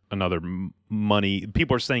another money.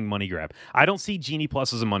 People are saying money grab. I don't see Genie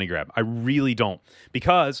Plus as a money grab. I really don't,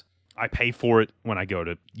 because I pay for it when I go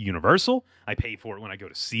to Universal. I pay for it when I go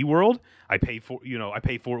to SeaWorld. I pay for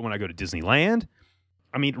it when I go to Disneyland.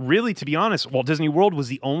 I mean, really, to be honest, Walt Disney World was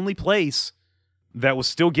the only place that was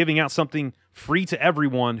still giving out something free to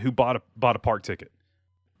everyone who bought a park ticket.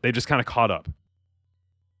 They just kind of caught up.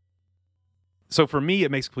 So for me, it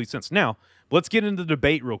makes complete sense. Now, let's get into the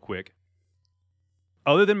debate real quick.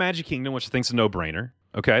 other than Magic Kingdom, which I think is a no-brainer.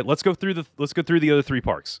 Okay, let's go through the other 3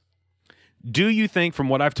 parks. Do you think, from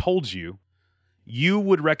what I've told you, you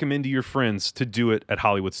would recommend to your friends to do it at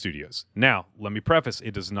Hollywood Studios? Now, let me preface,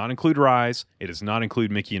 it does not include Rise. It does not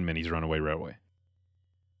include Mickey and Minnie's Runaway Railway.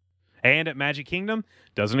 And at Magic Kingdom,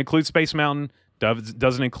 doesn't include Space Mountain,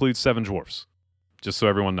 doesn't include Seven Dwarfs, just so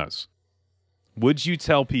everyone knows. Would you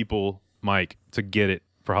tell people, Mike, to get it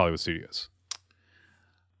for Hollywood Studios?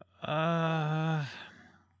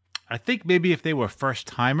 I think maybe if they were first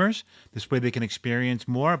timers, this way they can experience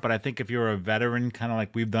more. But I think if you're a veteran, kind of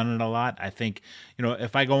like we've done it a lot, I think,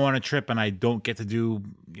 if I go on a trip and I don't get to do,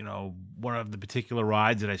 one of the particular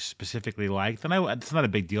rides that I specifically like, then it's not a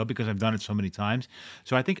big deal because I've done it so many times.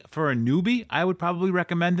 So I think for a newbie, I would probably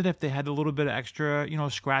recommend it if they had a little bit of extra,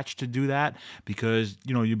 scratch to do that, because,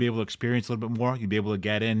 you'd be able to experience a little bit more. You'd be able to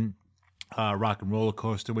get in. Rock and Roller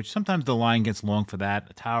Coaster, which sometimes the line gets long for that.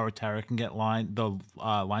 The Tower can get lines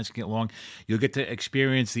can get long. You'll get to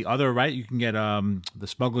experience the other, right? You can get the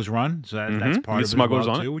Smuggler's Run, so that's part of it Smuggler's as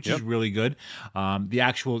well, on too, which is really good.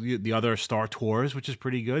 The other Star Tours, which is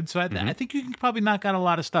pretty good. So I think you can probably knock out a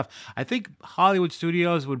lot of stuff. I think Hollywood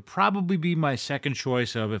Studios would probably be my second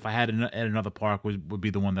choice of if I had at another park would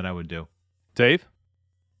be the one that I would do. Dave?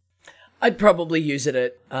 I'd probably use it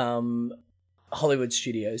at Hollywood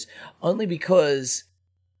Studios, only because,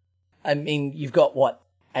 you've got,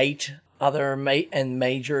 8 other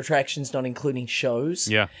major attractions, not including shows?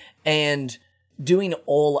 Yeah. And doing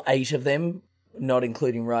all 8 of them, not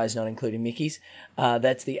including Rise, not including Mickey's,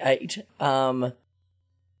 that's the 8.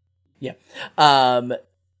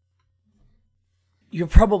 You're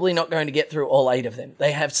probably not going to get through all 8 of them.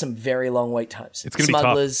 They have some very long wait times. It's going to be tough.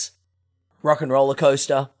 Smugglers, Rock and Roller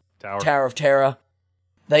Coaster, Tower of Terror.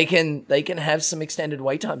 They can have some extended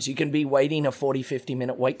wait times. You can be waiting a 40,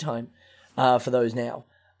 50-minute wait time for those now.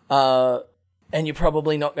 And you're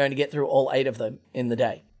probably not going to get through all 8 of them in the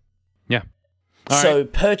day. Yeah. So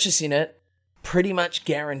purchasing it pretty much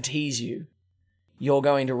guarantees you're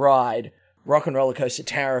going to ride Rock and Roller Coaster,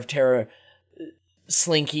 Tower of Terror,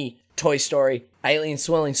 Slinky, Toy Story, Alien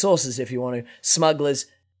Swirling Saucers if you want to, Smugglers,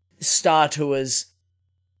 Star Tours.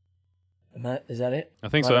 Is that it? I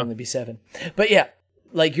think Might so. only be 7. But yeah.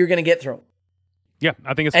 You're going to get through them. Yeah,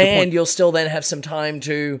 I think it's a good point. And you'll still then have some time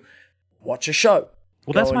to watch a show.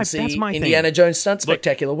 Well, that's my thing. Indiana Jones Stunt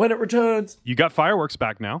Spectacular when it returns. You got fireworks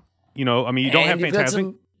back now. You don't have Fantastic.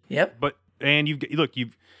 Yep.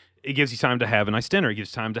 It gives you time to have a nice dinner. It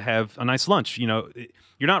gives you time to have a nice lunch. You're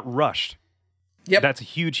not rushed. Yep. That's a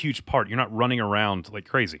huge, huge part. You're not running around like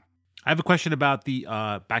crazy. I have a question about the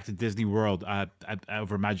back to Disney World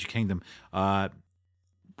over Magic Kingdom.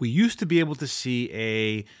 We used to be able to see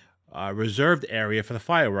a reserved area for the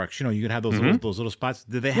fireworks. You could have those little spots.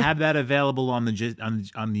 Do they have that available on the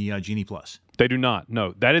Genie Plus? They do not.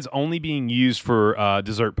 No, that is only being used for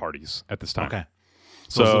dessert parties at this time. Okay.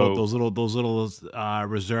 So those little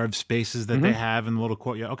reserved spaces that they have in the little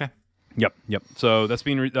courtyard. Okay. Yep. So that's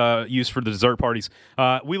being used for the dessert parties.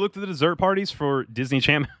 We looked at the dessert parties for Disney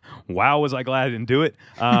Channel. Wow, was I glad I didn't do it.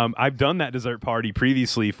 I've done that dessert party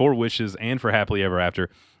previously for Wishes and for Happily Ever After.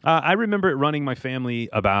 I remember it running my family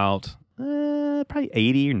about probably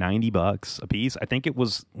 $80 or $90 a piece. I think it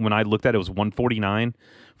was, when I looked at it, was $149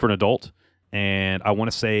 for an adult, and I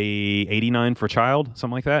want to say $89 for a child,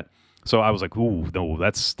 something like that. So I was like, ooh, no,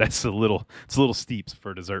 that's a little steep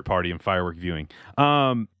for a dessert party and firework viewing.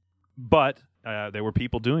 But there were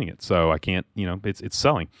people doing it, so I can't, it's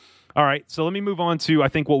selling. All right, so let me move on to, I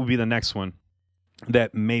think, what would be the next one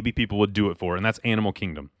that maybe people would do it for, and that's Animal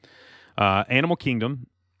Kingdom. Animal Kingdom,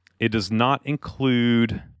 it does not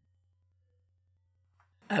include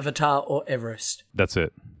Avatar or Everest. That's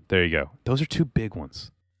it. There you go. Those are 2 big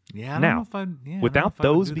ones. Yeah, without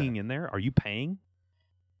those being in there, are you paying?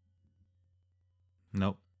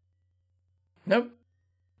 Nope.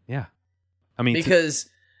 Yeah. Because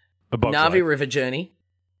Navi Life. River Journey,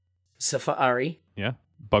 Safari, Yeah.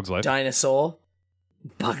 Bug's Life. Dinosaur,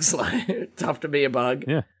 Bug's Life, tough to be a bug.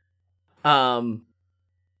 Yeah.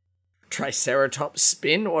 Triceratops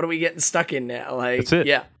Spin. What are we getting stuck in now? That's it.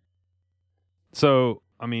 Yeah. So,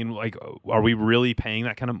 are we really paying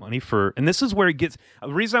that kind of money for? And this is where it gets.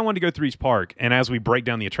 The reason I wanted to go through each park, and as we break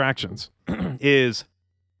down the attractions, is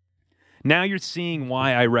now you're seeing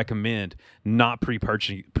why I recommend not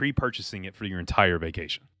pre-purchasing it for your entire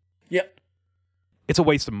vacation. Yep. It's a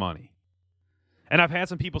waste of money. And I've had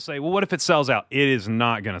some people say, well, what if it sells out? It is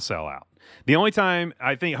not going to sell out. The only time,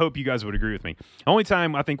 hope you guys would agree with me, the only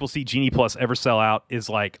time I think we'll see Genie Plus ever sell out is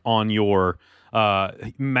on your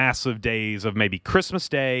massive days of maybe Christmas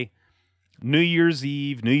Day, New Year's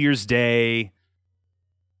Eve, New Year's Day,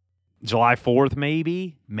 July 4th,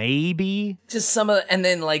 maybe. Just some of, and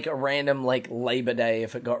then like a random like Labor Day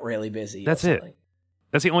if it got really busy. That's or it. something.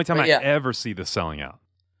 That's the only time But I yeah. ever see this selling out.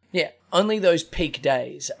 Yeah, only those peak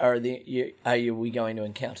days are we going to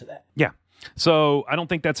encounter that? Yeah. So I don't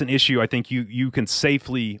think that's an issue. I think you can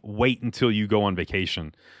safely wait until you go on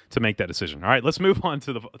vacation to make that decision. All right, let's move on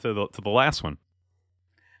to the last one.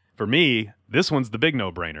 For me, this one's the big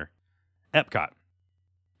no-brainer. Epcot.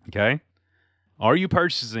 Okay? Are you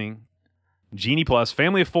purchasing Genie Plus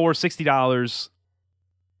Family of 4 $60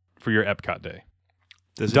 for your Epcot day?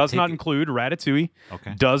 Does not include Ratatouille.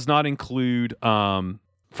 Okay. Does not include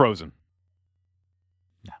Frozen.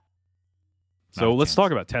 No. So Not a let's chance.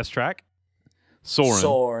 talk about Test Track,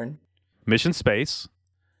 Soarin', Mission Space,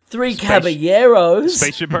 Three Caballeros,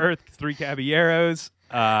 Spaceship Earth, Three Caballeros,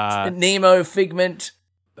 Nemo, Figment.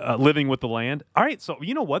 Living with the Land. All right, so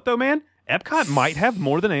you know what though, man? Epcot might have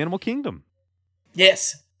more than Animal Kingdom.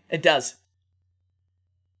 Yes, it does.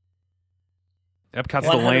 Epcot's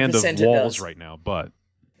the land of 100% it walls does. right now, but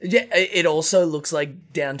Yeah, it also looks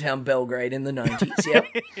like downtown Belgrade in the 90s.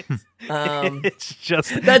 Yep. it's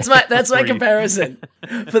just That's my Agreed. comparison.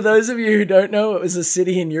 For those of you who don't know, it was a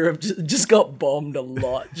city in Europe just got bombed a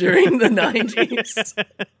lot during the 90s.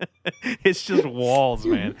 It's just walls,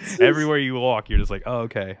 man. Everywhere you walk, you're just like, oh,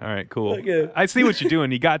 okay, all right, cool. Okay. I see what you're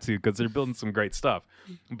doing. You got to, because they're building some great stuff.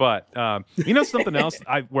 But you know something else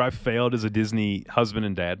where I failed as a Disney husband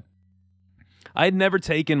and dad? I had never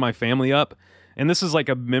taken my family up, and this is like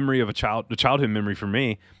a memory of a childhood memory for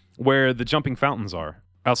me, where the jumping fountains are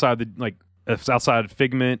outside outside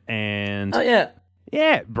Figment and Oh, yeah.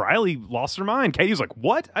 yeah, Briley lost her mind. Katie was like,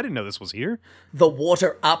 "What? I didn't know this was here." The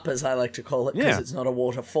water up, as I like to call it, because Yeah. it's not a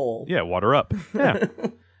waterfall. Yeah, water up. Yeah.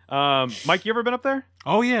 Mike, you ever been up there?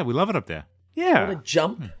 Oh yeah, we love it up there. Yeah. Water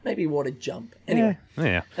jump? Maybe water jump. Anyway.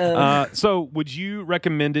 Yeah. So, would you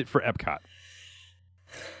recommend it for Epcot?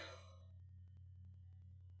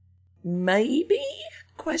 Maybe?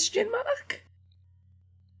 Question mark?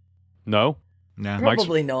 No. No,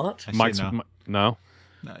 Probably not. I say Mike's no. no.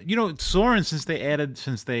 You know, Soarin', since they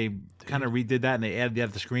kind of redid that and they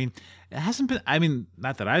added the screen, it hasn't been, I mean,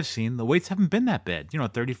 not that I've seen, the waits haven't been that bad. You know,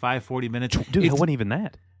 35, 40 minutes. Dude, it It's- wasn't even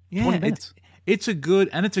that. yeah, 20 minutes. It's a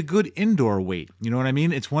good indoor wait. You know what I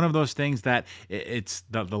mean? It's one of those things that it's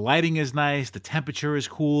the lighting is nice, the temperature is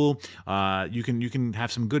cool. You can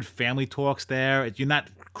have some good family talks there. You're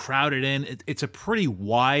not crowded in. It's a pretty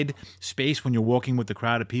wide space when you're walking with the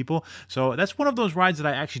crowd of people. So that's one of those rides that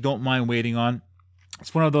I actually don't mind waiting on.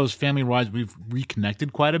 It's one of those family rides we've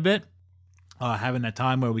reconnected quite a bit. Having that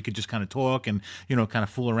time where we could just kind of talk and, you know, kind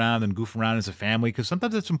of fool around and goof around as a family, because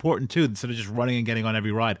sometimes it's important too, instead of just running and getting on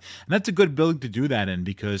every ride. And that's a good building to do that in,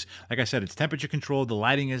 because, like I said, it's temperature controlled, the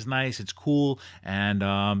lighting is nice, it's cool,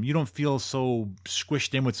 and you don't feel so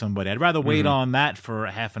squished in with somebody. I'd rather wait on that for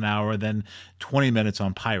a half an hour than 20 minutes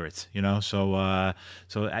on Pirates, you know. So I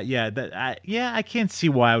can't see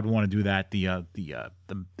why I would want to do that.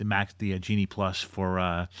 The Genie Plus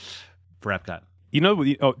for Epcot. You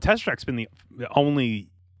know, Test Track's been the only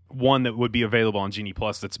one that would be available on Genie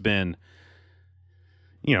Plus that's been,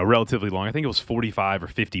 you know, relatively long. I think it was 45 or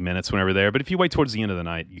 50 minutes whenever there. But if you wait towards the end of the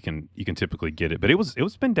night, you can typically get it. But it was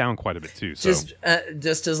been down quite a bit too. So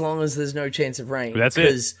Just as long as there's no chance of rain. That's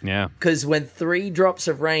it. Yeah. Because when 3 drops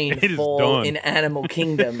of rain It is fall done. in Animal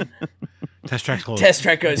Kingdom, Test Track's closed. Test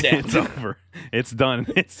Track goes down. it's over. It's done.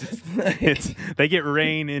 It's they get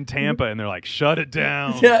rain in Tampa and they're like, shut it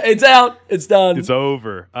down. Yeah, it's out. It's done. It's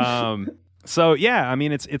over. So yeah, I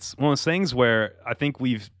mean, it's one of those things where I think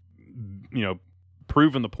we've, you know,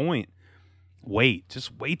 proven the point.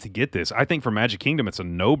 Just wait to get this. I think for Magic Kingdom, it's a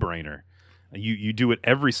no-brainer. You do it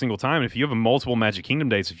every single time. And if you have a multiple Magic Kingdom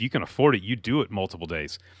days, if you can afford it, you do it multiple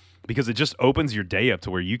days, because it just opens your day up to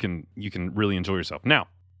where you can really enjoy yourself. Now,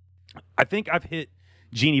 I think I've hit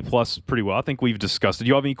Genie Plus pretty well. I think we've discussed it. Do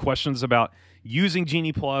you have any questions about using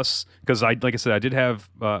Genie Plus? Because like I said, I did have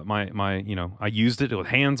I used it with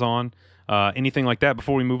hands on. Anything like that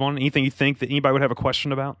before we move on? Anything you think that anybody would have a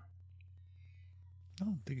question about? I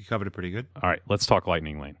think you covered it pretty good. All right, let's talk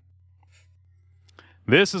Lightning Lane.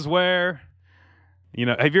 This is where, you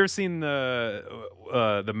know, have you ever seen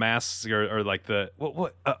the masks or like the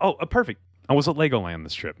perfect. I was at Legoland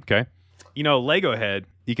this trip. Okay, you know, Lego head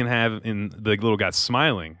you can have in the little guy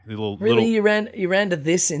smiling. The Really, you ran to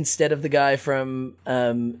this instead of the guy from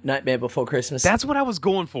Nightmare Before Christmas? That's what I was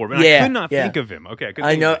going for, but Yeah, I could not yeah. think of him. Okay, I couldn't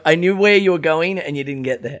I think know. of him. I knew where you were going, and you didn't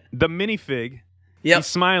get there. The minifig. Yep. He's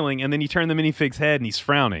smiling, and then you turn the minifig's head, and he's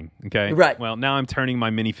frowning. Okay, Right. Well, now I'm turning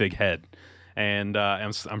my minifig head, and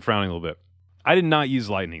I'm frowning a little bit. I did not use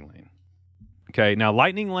Lightning Lane. Okay, now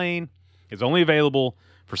Lightning Lane is only available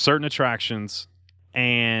for certain attractions,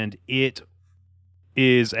 and it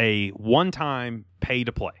is a one-time pay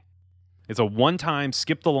to play. It's a one-time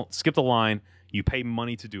skip the line. You pay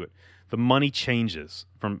money to do it. The money changes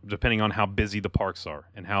from depending on how busy the parks are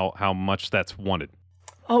and how much that's wanted.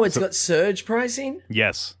 Oh, it's got surge pricing?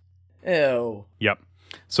 Yes. Ew. Yep.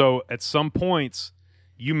 So at some points,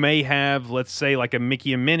 you may have, let's say, like a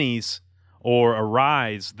Mickey and Minnie's or a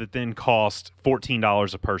Rise that then cost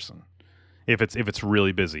 $14 a person if it's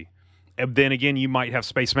really busy. And then again, you might have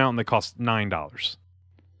Space Mountain that costs $9.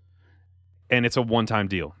 And it's a one-time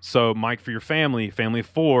deal. So, Mike, for your family of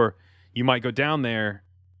 4, you might go down there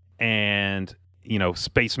and,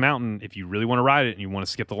 Space Mountain, if you really want to ride it and you want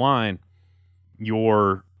to skip the line,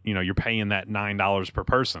 you're paying that $9 per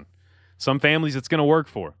person. Some families it's going to work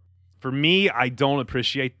for. For me, I don't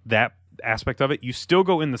appreciate that aspect of it. You still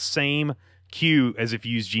go in the same queue as if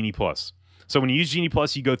you use Genie Plus. So when you use Genie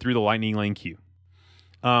Plus, you go through the Lightning Lane queue.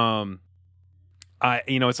 It's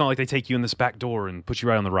not like they take you in this back door and put you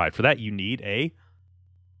right on the ride. For that, you need a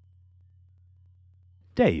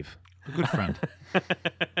Dave. A good friend.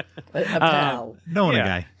 A pal. Knowing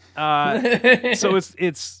yeah. a guy. So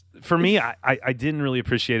it's for me, I didn't really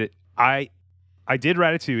appreciate it. I did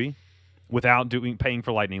Ratatouille without paying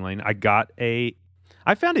for Lightning Lane. I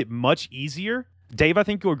found it much easier. Dave, I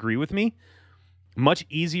think you'll agree with me. Much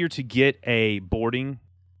easier to get a boarding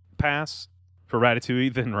pass for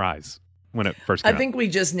Ratatouille than Rise when it first came out. I think we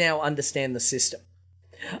just now understand the system.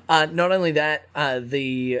 Not only that,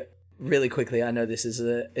 really quickly, I know this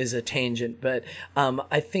is a tangent, but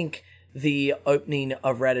I think the opening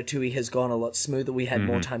of Ratatouille has gone a lot smoother. We had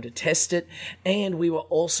more time to test it, and we were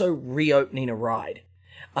also reopening a ride.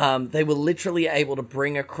 They were literally able to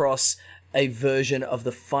bring across a version of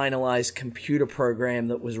the finalized computer program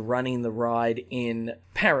that was running the ride in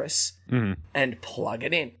Paris and plug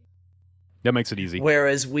it in. That makes it easy.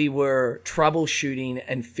 Whereas we were troubleshooting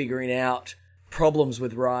and figuring out problems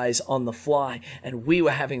with Rise on the fly, and we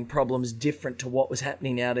were having problems different to what was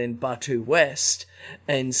happening out in Batuu West,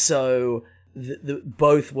 and so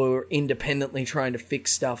both were independently trying to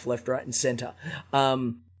fix stuff left, right, and center.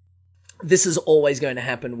 This is always going to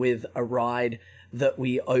happen with a ride that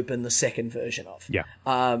we open the second version of. Yeah.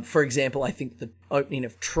 For example, I think the opening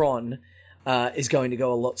of Tron is going to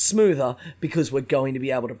go a lot smoother because we're going to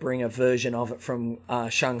be able to bring a version of it from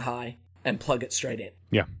Shanghai and plug it straight in.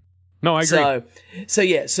 Yeah. No, I agree.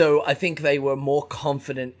 So I think they were more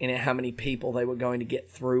confident in how many people they were going to get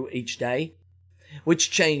through each day,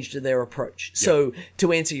 which changed their approach. Yeah. So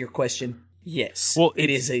to answer your question, yes, it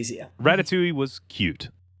is easier. Ratatouille was cute.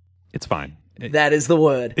 It's fine. That is the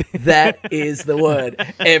word. That is the word.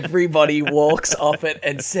 Everybody walks off it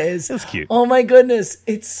and says, "That's cute. Oh my goodness,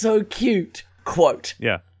 it's so cute." Quote.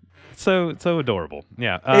 Yeah. So adorable.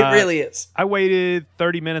 Yeah. It really is. I waited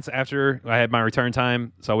 30 minutes after I had my return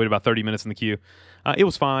time, so I waited about 30 minutes in the queue. It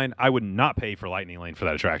was fine. I would not pay for Lightning Lane for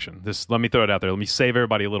that attraction. Let me throw it out there. Let me save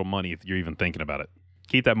everybody a little money if you're even thinking about it.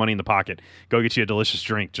 Keep that money in the pocket. Go get you a delicious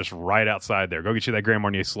drink just right outside there. Go get you that Grand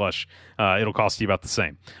Marnier slush. It'll cost you about the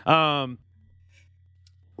same.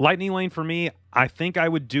 Lightning Lane for me, I think I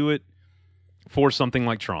would do it for something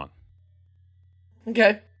like Tron.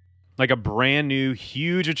 Okay. Like a brand new,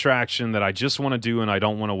 huge attraction that I just want to do and I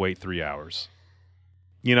don't want to wait 3 hours.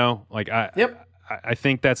 I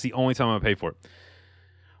think that's the only time I'm going to pay for it.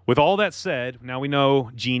 With all that said, now we know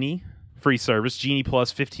Genie, free service, Genie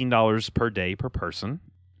Plus, $15 per day per person.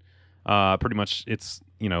 Pretty much it's,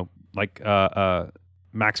 like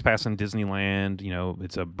Max Pass in Disneyland,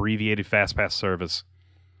 it's abbreviated Fast Pass service.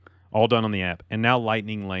 All done on the app. And now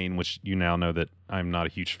Lightning Lane, which you now know that I'm not a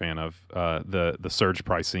huge fan of, the surge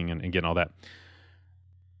pricing and getting all that.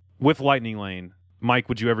 With Lightning Lane, Mike,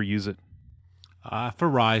 would you ever use it? For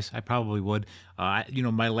Rise, I probably would.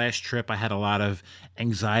 My last trip, I had a lot of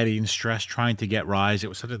anxiety and stress trying to get Rise. It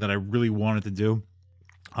was something that I really wanted to do.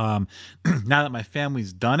 Now that my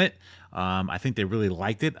family's done it, I think they really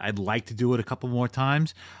liked it. I'd like to do it a couple more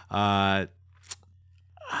times.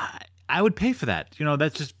 I would pay for that.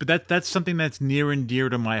 That's something that's near and dear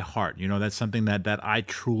to my heart. That's something that I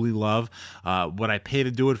truly love. Would I pay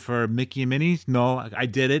to do it for Mickey and Minnie? No, I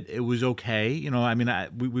did it. It was okay.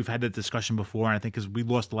 We've had that discussion before, and I think because we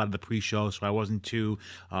lost a lot of the pre-show, so I wasn't too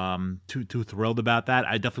thrilled about that.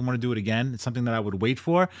 I definitely want to do it again. It's something that I would wait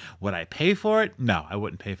for. Would I pay for it? No, I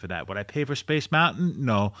wouldn't pay for that. Would I pay for Space Mountain?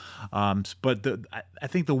 No. But I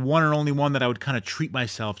think the one and only one that I would kind of treat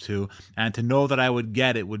myself to, and to know that I would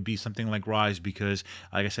get it, would be something anything like Rise because,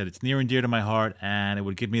 like I said, it's near and dear to my heart, and it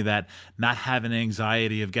would give me that not having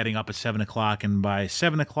anxiety of getting up at 7 o'clock, and by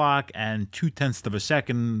 7 o'clock and 0.2 of a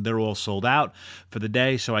second, they're all sold out for the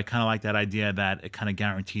day. So I kind of like that idea that it kind of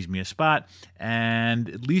guarantees me a spot. And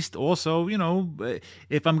at least also, you know,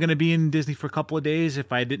 if I'm going to be in Disney for a couple of days,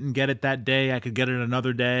 if I didn't get it that day, I could get it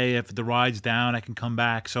another day. If the ride's down, I can come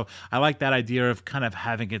back. So I like that idea of kind of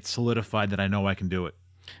having it solidified that I know I can do it.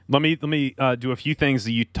 Let me do a few things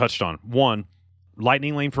that you touched on. One,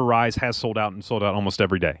 Lightning Lane for Rise has sold out and sold out almost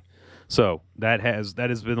every day. So that has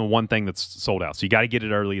been the one thing that's sold out. So you got to get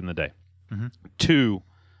it early in the day. Mm-hmm. Two,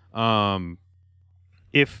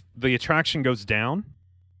 if the attraction goes down,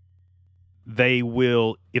 they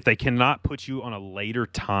will, if they cannot put you on a later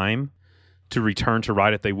time to return to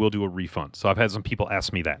ride it, they will do a refund. So I've had some people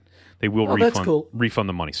ask me that. They will refund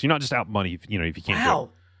the money. So you're not just out money if you can't do it.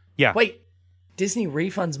 Yeah. Wait, Disney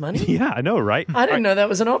refunds money? Yeah, I know, right? I didn't know that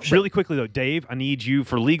was an option. Really quickly though, Dave, I need you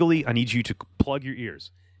to plug your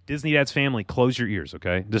ears. Disney Dad's family, close your ears,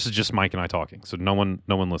 okay? This is just Mike and I talking, so no one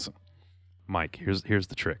listen. Mike, here's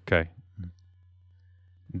the trick, okay?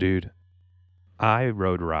 Dude, I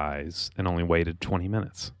rode Rise and only waited 20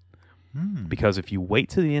 minutes. Because if you wait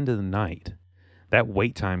to the end of the night, that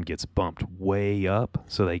wait time gets bumped way up,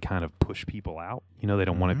 so they kind of push people out. You know, they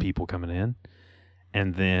don't want people coming in.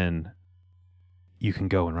 And then you can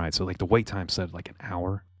go and ride. So, like, the wait time said, like, an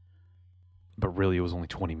hour, but really it was only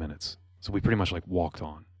 20 minutes. So we pretty much, like, walked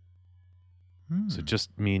on. So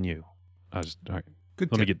just me and you. All right. Good.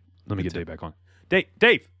 Let me get Dave back on. Dave.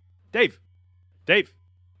 Hey,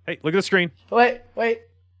 look at the screen. Wait.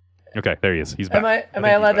 Okay, there he is. He's back. Am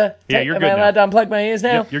I allowed to? Yeah, you're good. Am I allowed to unplug my ears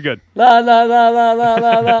now? Yep, you're good. La la la la la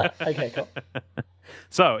la la. Okay, cool.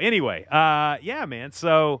 So anyway, yeah, man.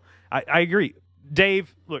 So I agree,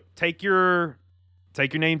 Dave. Look, take your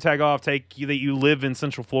name tag off. Take that you live in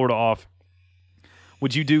Central Florida off.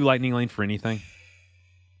 Would you do Lightning Lane for anything?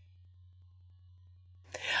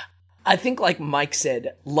 I think, like Mike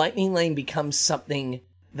said, Lightning Lane becomes something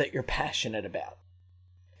that you're passionate about.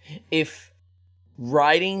 If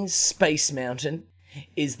riding Space Mountain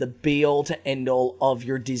is the be-all to end-all of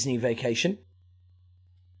your Disney vacation,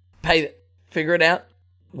 figure it out.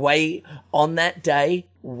 On that day,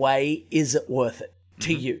 is it worth it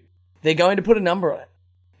to you? They're going to put a number on it.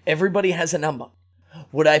 Everybody has a number.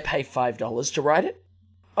 Would I pay $5 to ride it?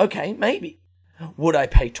 Okay, maybe. Would I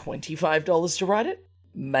pay $25 to ride it?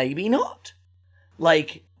 Maybe not.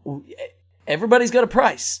 Like, everybody's got a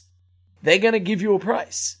price. They're going to give you a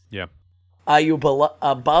price. Yeah. Are you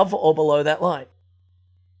above or below that line?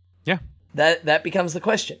 Yeah. That becomes the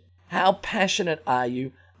question. How passionate are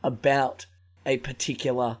you about a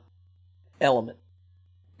particular element?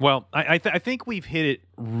 Well, I think we've hit it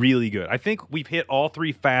really good. I think we've hit all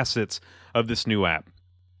three facets of this new app.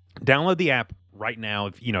 Download the app right now,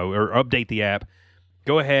 or update the app.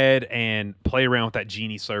 Go ahead and play around with that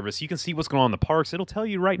Genie service. You can see what's going on in the parks. It'll tell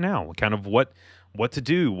you right now kind of what to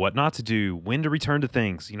do, what not to do, when to return to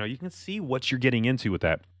things. You can see what you're getting into with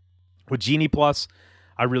that. With Genie Plus,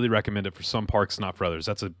 I really recommend it for some parks, not for others.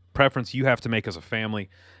 That's a preference you have to make as a family.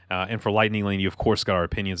 And for Lightning Lane, you, of course, got our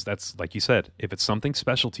opinions. That's, like you said, if it's something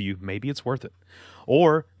special to you, maybe it's worth it.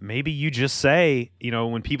 Or maybe you just say,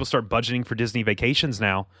 when people start budgeting for Disney vacations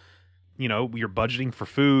now, you're budgeting for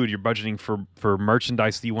food, you're budgeting for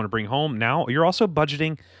merchandise that you want to bring home. Now you're also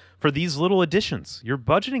budgeting for these little additions. You're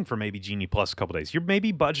budgeting for maybe Genie Plus a couple days. You're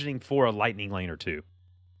maybe budgeting for a Lightning Lane or two.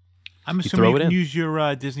 I'm assuming you can use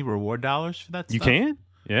your Disney reward dollars for that stuff? You can?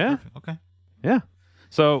 Yeah. Perfect. Okay. Yeah.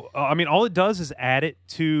 So, all it does is add it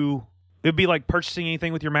to, it'd be like purchasing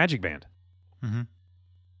anything with your Magic Band.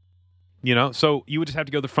 Mm-hmm. So you would just have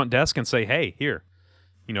to go to the front desk and say, hey, here,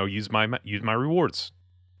 use my rewards.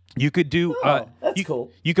 You could do, that's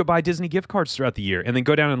cool. You could buy Disney gift cards throughout the year and then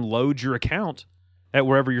go down and load your account at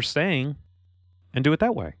wherever you're staying and do it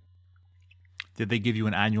that way. Did they give you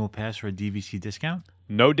an annual pass or a DVC discount?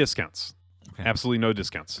 No discounts. Okay. Absolutely no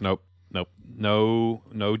discounts. Nope. No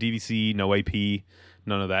DVC, no AP,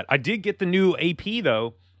 none of that. I did get the new AP,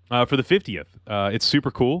 though, for the 50th. It's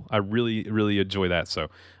super cool. I really, really enjoy that. So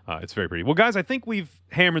it's very pretty. Well, guys, I think we've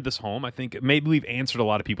hammered this home. I think maybe we've answered a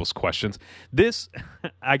lot of people's questions. This,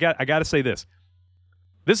 I got to say this.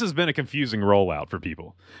 This has been a confusing rollout for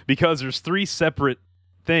people because there's three separate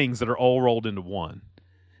things that are all rolled into one.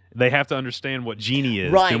 They have to understand what Genie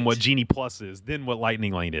is, then what Genie Plus is, then what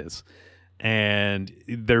Lightning Lane is. And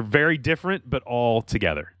they're very different, but all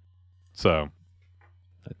together. So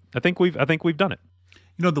I think we've done it.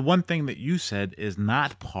 The one thing that you said is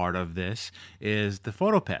not part of this is the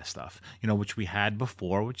PhotoPass stuff, which we had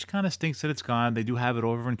before, which kind of stinks that it's gone. They do have it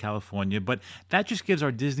over in California, but that just gives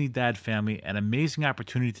our Disney Dad family an amazing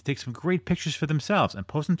opportunity to take some great pictures for themselves and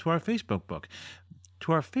post them to our Facebook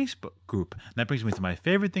group. And that brings me to my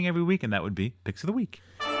favorite thing every week, and that would be Picks of the Week.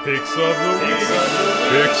 Picks of the week.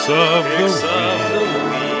 Picks of the week.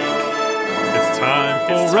 It's time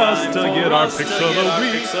for us to get our picks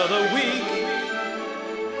of the week.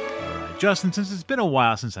 All right, Justin, since it's been a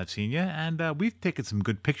while since I've seen you, and we've taken some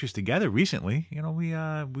good pictures together recently, we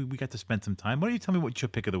got to spend some time. Why don't you tell me what's your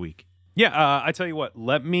pick of the week? Yeah, I tell you what,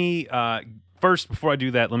 let me... First, before I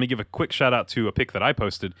do that, let me give a quick shout out to a pic that I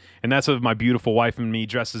posted, and that's of my beautiful wife and me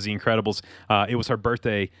dressed as the Incredibles. It was her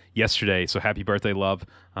birthday yesterday, so happy birthday, love.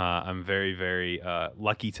 I'm very, very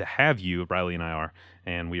lucky to have you. Riley and I are,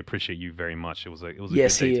 and we appreciate you very much. It was a good day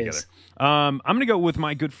together. I'm going to go with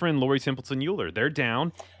my good friend Lori Templeton Euler. They're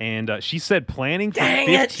down, and she said planning for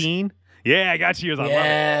 15. Yeah, I got yours. I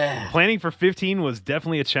love it. Planning for 15 was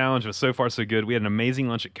definitely a challenge, but so far so good. We had an amazing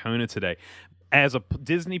lunch at Kona today. As a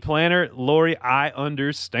Disney planner, Lori, I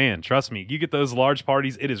understand. Trust me, you get those large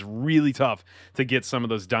parties, it is really tough to get some of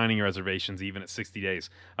those dining reservations even at 60 days.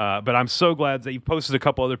 But I'm so glad that you posted a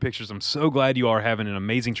couple other pictures. I'm so glad you are having an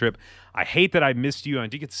amazing trip. I hate that I missed you. I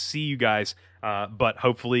did get to see you guys, but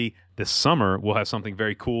hopefully this summer we'll have something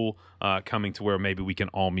very cool coming to where maybe we can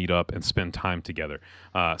all meet up and spend time together.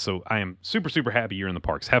 So I am super, super happy you're in the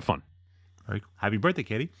parks. Have fun. All right. Happy birthday,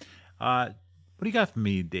 Katie. What do you got for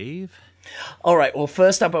me, Dave? All right. Well,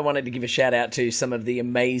 first up, I wanted to give a shout out to some of the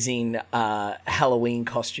amazing Halloween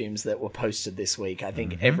costumes that were posted this week. I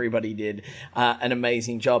think everybody did an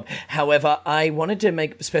amazing job. However, I wanted to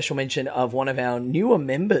make special mention of one of our newer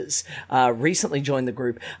members, recently joined the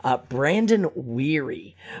group, Brandon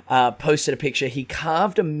Weary, posted a picture. He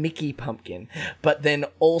carved a Mickey pumpkin, but then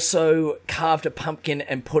also carved a pumpkin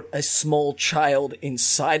and put a small child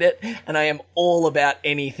inside it. And I am all about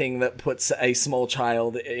anything that puts a small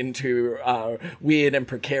child into weird and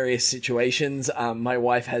precarious situations. My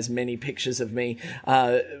wife has many pictures of me.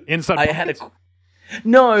 Inside pumpkins?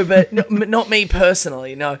 No, but not me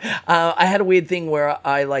personally. No, I had a weird thing where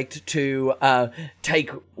I liked to take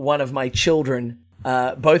one of my children,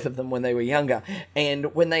 both of them when they were younger,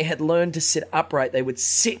 and when they had learned to sit upright, they would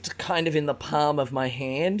sit kind of in the palm of my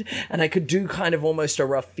hand, and I could do kind of almost a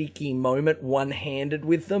Rafiki moment one-handed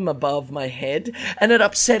with them above my head, and it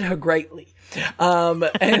upset her greatly. And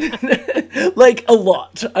like a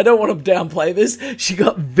lot. I don't want to downplay this. She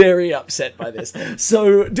got very upset by this.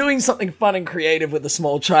 So doing something fun and creative with a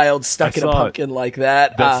small child stuck in a pumpkin like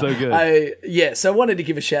that. That's so good. So I wanted to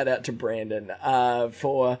give a shout out to Brandon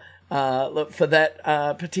for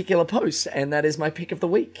that particular post, and that is my pick of the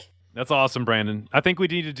week. That's awesome, Brandon. I think I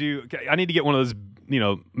need to get one of those,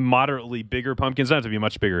 moderately bigger pumpkins. Doesn't have to be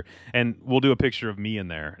much bigger. And we'll do a picture of me in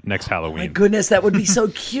there next Halloween. Oh my goodness, that would be so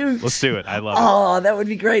cute. Let's do it. I love it. Oh, that would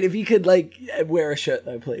be great. If you could, wear a shirt,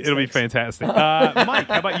 though, please. It'll be fantastic. Mike,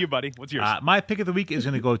 how about you, buddy? What's yours? My pick of the week is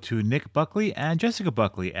going to go to Nick Buckley and Jessica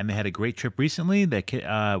Buckley. And they had a great trip recently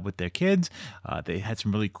with their kids. They had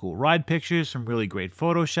some really cool ride pictures, some really great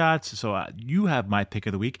photo shots. So you have my pick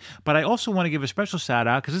of the week. But I also want to give a special shout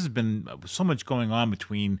out, because this has been so much going on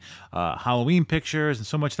between Halloween pictures and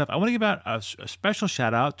so much stuff. I want to give out a special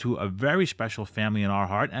shout out to a very special family in our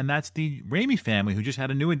heart, and that's the Ramey family, who just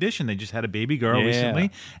had a new addition. They just had a baby girl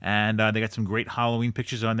recently, and they got some great Halloween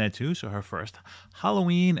pictures on there too. So her first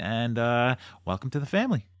Halloween, and welcome to the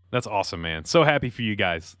family. That's awesome, man. So happy for you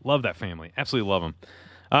guys. Love that family. Absolutely love them.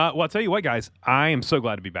 Well, I'll tell you what, guys. I am so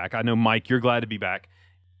glad to be back. I know, Mike, you're glad to be back.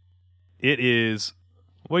 It is...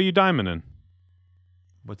 What are you diamonding?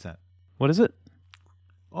 What's that? What is it?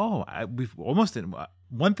 Oh, we've almost did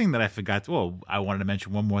one thing that I forgot. I wanted to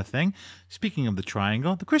mention one more thing. Speaking of the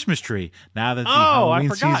triangle, the Christmas tree. Now that the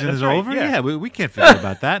Halloween season is over, we can't forget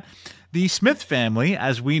about that. The Smith family,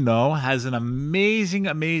 as we know, has an amazing,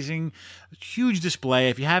 amazing, huge display.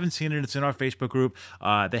 If you haven't seen it, it's in our Facebook group.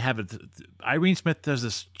 They have it. Irene Smith does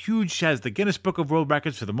this huge. She has the Guinness Book of World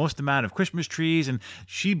Records for the most amount of Christmas trees, and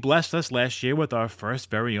she blessed us last year with our first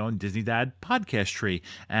very own Disney Dad podcast tree.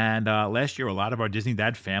 And last year, a lot of our Disney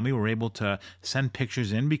Dad family were able to send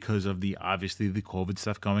pictures in because of obviously the COVID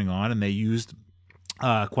stuff going on, and they used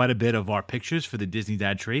quite a bit of our pictures for the Disney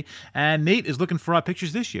Dad tree. And Nate is looking for our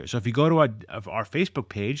pictures this year. So if you go to our Facebook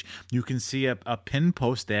page, you can see a pinned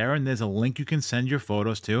post there, and there's a link you can send your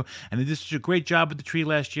photos to. And they did such a great job with the tree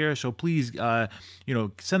last year. So please,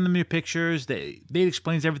 send them your pictures. Nate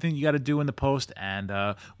explains everything you got to do in the post.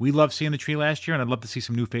 And we love seeing the tree last year, and I'd love to see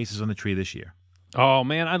some new faces on the tree this year. Oh,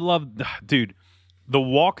 man, dude. The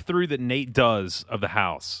walkthrough that Nate does of the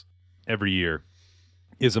house every year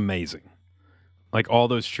is amazing. Like all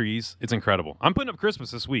those trees, it's incredible. I'm putting up Christmas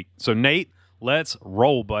this week. So Nate, let's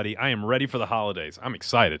roll, buddy. I am ready for the holidays. I'm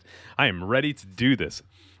excited. I am ready to do this.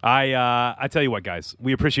 I tell you what, guys,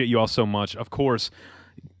 we appreciate you all so much. Of course,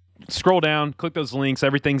 scroll down, click those links.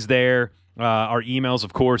 Everything's there. Our emails,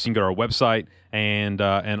 of course. You can go to our website. And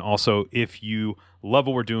also, if you love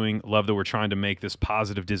what we're doing, love that we're trying to make this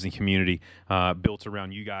positive Disney community built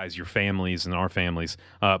around you guys, your families, and our families,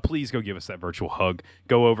 please go give us that virtual hug.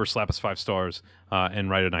 Go over, slap us 5 stars, and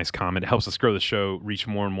write a nice comment. It helps us grow the show, reach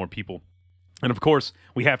more and more people. And, of course,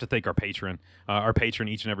 we have to thank our patron. Our patron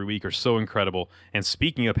each and every week are so incredible. And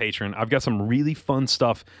speaking of patron, I've got some really fun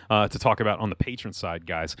stuff to talk about on the patron side,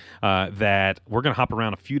 guys, that we're going to hop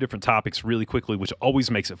around a few different topics really quickly, which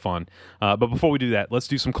always makes it fun. But before we do that, let's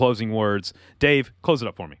do some closing words. Dave, close it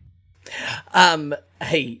up for me.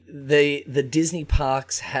 Hey, the Disney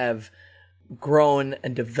parks have grown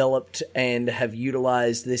and developed and have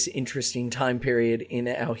utilized this interesting time period in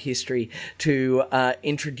our history to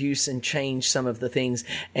introduce and change some of the things.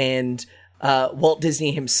 And Walt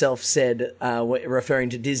Disney himself said, referring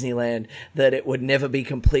to Disneyland, that it would never be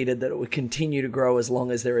completed, that it would continue to grow as long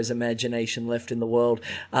as there is imagination left in the world.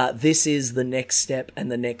 This is the next step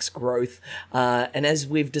and the next growth. And as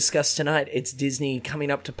we've discussed tonight, it's Disney coming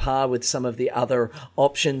up to par with some of the other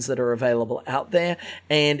options that are available out there.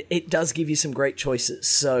 And it does give you some great choices.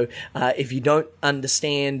 So if you don't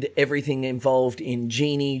understand everything involved in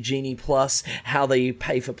Genie Plus, how the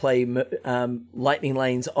pay-for-play lightning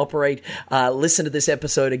lanes operate, listen to this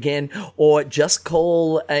episode again, or just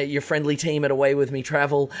call your friendly team at Away With Me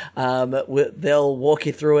Travel. They'll walk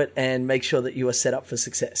you through it and make sure that you are set up for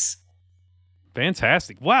success.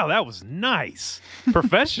 Fantastic. Wow, that was nice.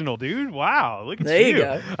 Professional, dude. Wow, look at there you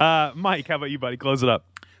go. Mike, how about you, buddy? Close it up.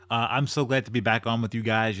 I'm so glad to be back on with you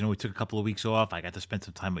guys. You know, we took a couple of weeks off. I got to spend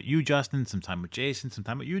some time with you, Justin, some time with Jason, some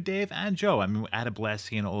time with you, Dave, and Joe. I mean, I had a blast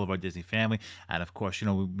seeing all of our Disney family. And, of course,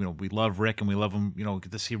 we love Rick, and we love him. You know, we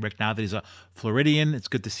get to see Rick now that he's a Floridian. It's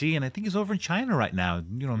good to see. And I think he's over in China right now,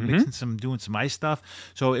 doing some ice stuff.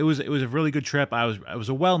 So it was a really good trip. It was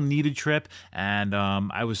a well-needed trip. And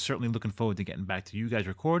I was certainly looking forward to getting back to you guys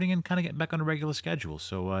recording and kind of getting back on a regular schedule.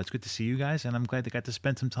 So it's good to see you guys. And I'm glad they got to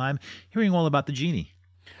spend some time hearing all about the Genie.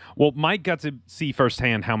 Well, Mike got to see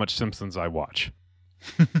firsthand how much Simpsons I watch.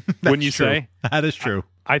 Wouldn't you say? That is true.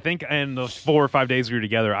 I think in those 4 or 5 days we were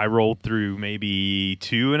together, I rolled through maybe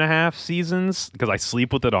 2.5 seasons because I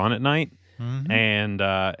sleep with it on at night. Mm-hmm.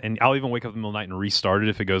 And I'll even wake up in the middle of the night and restart it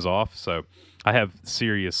if it goes off. So I have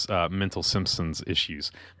serious mental Simpsons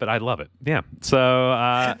issues, but I love it. Yeah.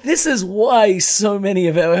 So this is why so many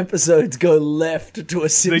of our episodes go left to a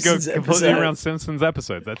Simpsons episode. They go completely around Simpsons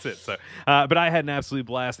episodes. That's it. So, but I had an absolute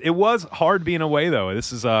blast. It was hard being away though.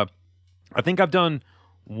 This is I think I've done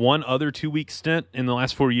one other 2-week stint in the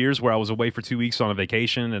last 4 years where I was away for 2 weeks on a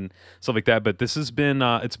vacation and stuff like that. But this has been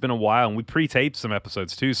it's been a while, and we pre-taped some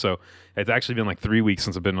episodes too. So it's actually been like 3 weeks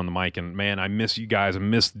since I've been on the mic. And man, I miss you guys. I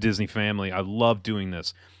miss Disney family. I love doing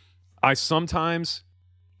this. I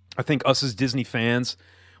think us as Disney fans,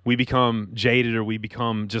 we become jaded, or we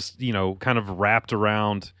become just kind of wrapped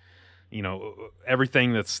around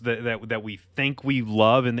everything that we think we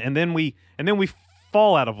love, and then we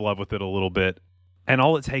fall out of love with it a little bit. And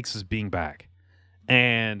all it takes is being back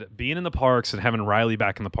and being in the parks and having Riley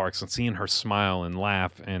back in the parks and seeing her smile and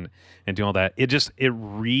laugh and do all that. It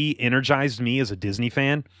re-energized me as a Disney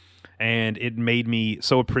fan, and it made me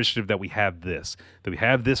so appreciative that we have this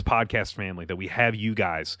podcast family, that we have you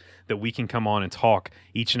guys, that we can come on and talk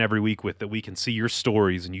each and every week with, that we can see your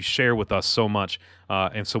stories and you share with us so much.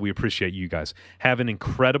 And so we appreciate you guys. Have an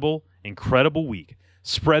incredible, incredible week.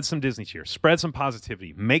 Spread some Disney cheer. Spread some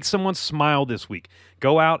positivity. Make someone smile this week.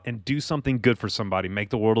 Go out and do something good for somebody. Make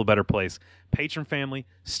the world a better place. Patron family,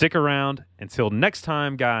 stick around. Until next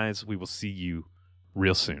time, guys, we will see you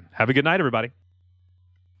real soon. Have a good night, everybody.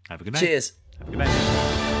 Have a good night. Cheers. Have a good night.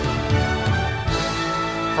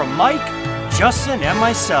 From Mike, Justin, and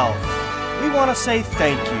myself, we want to say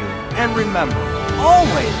thank you. And remember,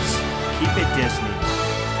 always keep it Disney.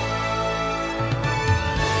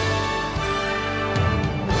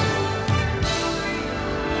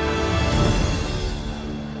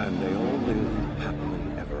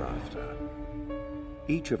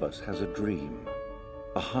 Each of us has a dream,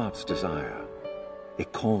 a heart's desire.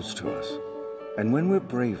 It calls to us. And when we're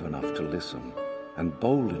brave enough to listen and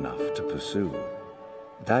bold enough to pursue,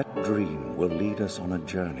 that dream will lead us on a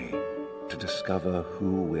journey to discover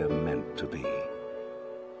who we're meant to be.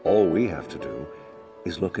 All we have to do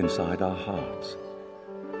is look inside our hearts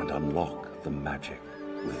and unlock the magic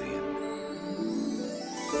within.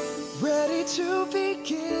 Ready to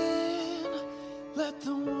begin. Let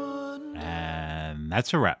the one. And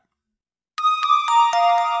that's a wrap.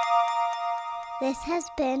 This has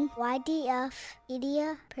been YDF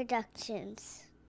Media Productions.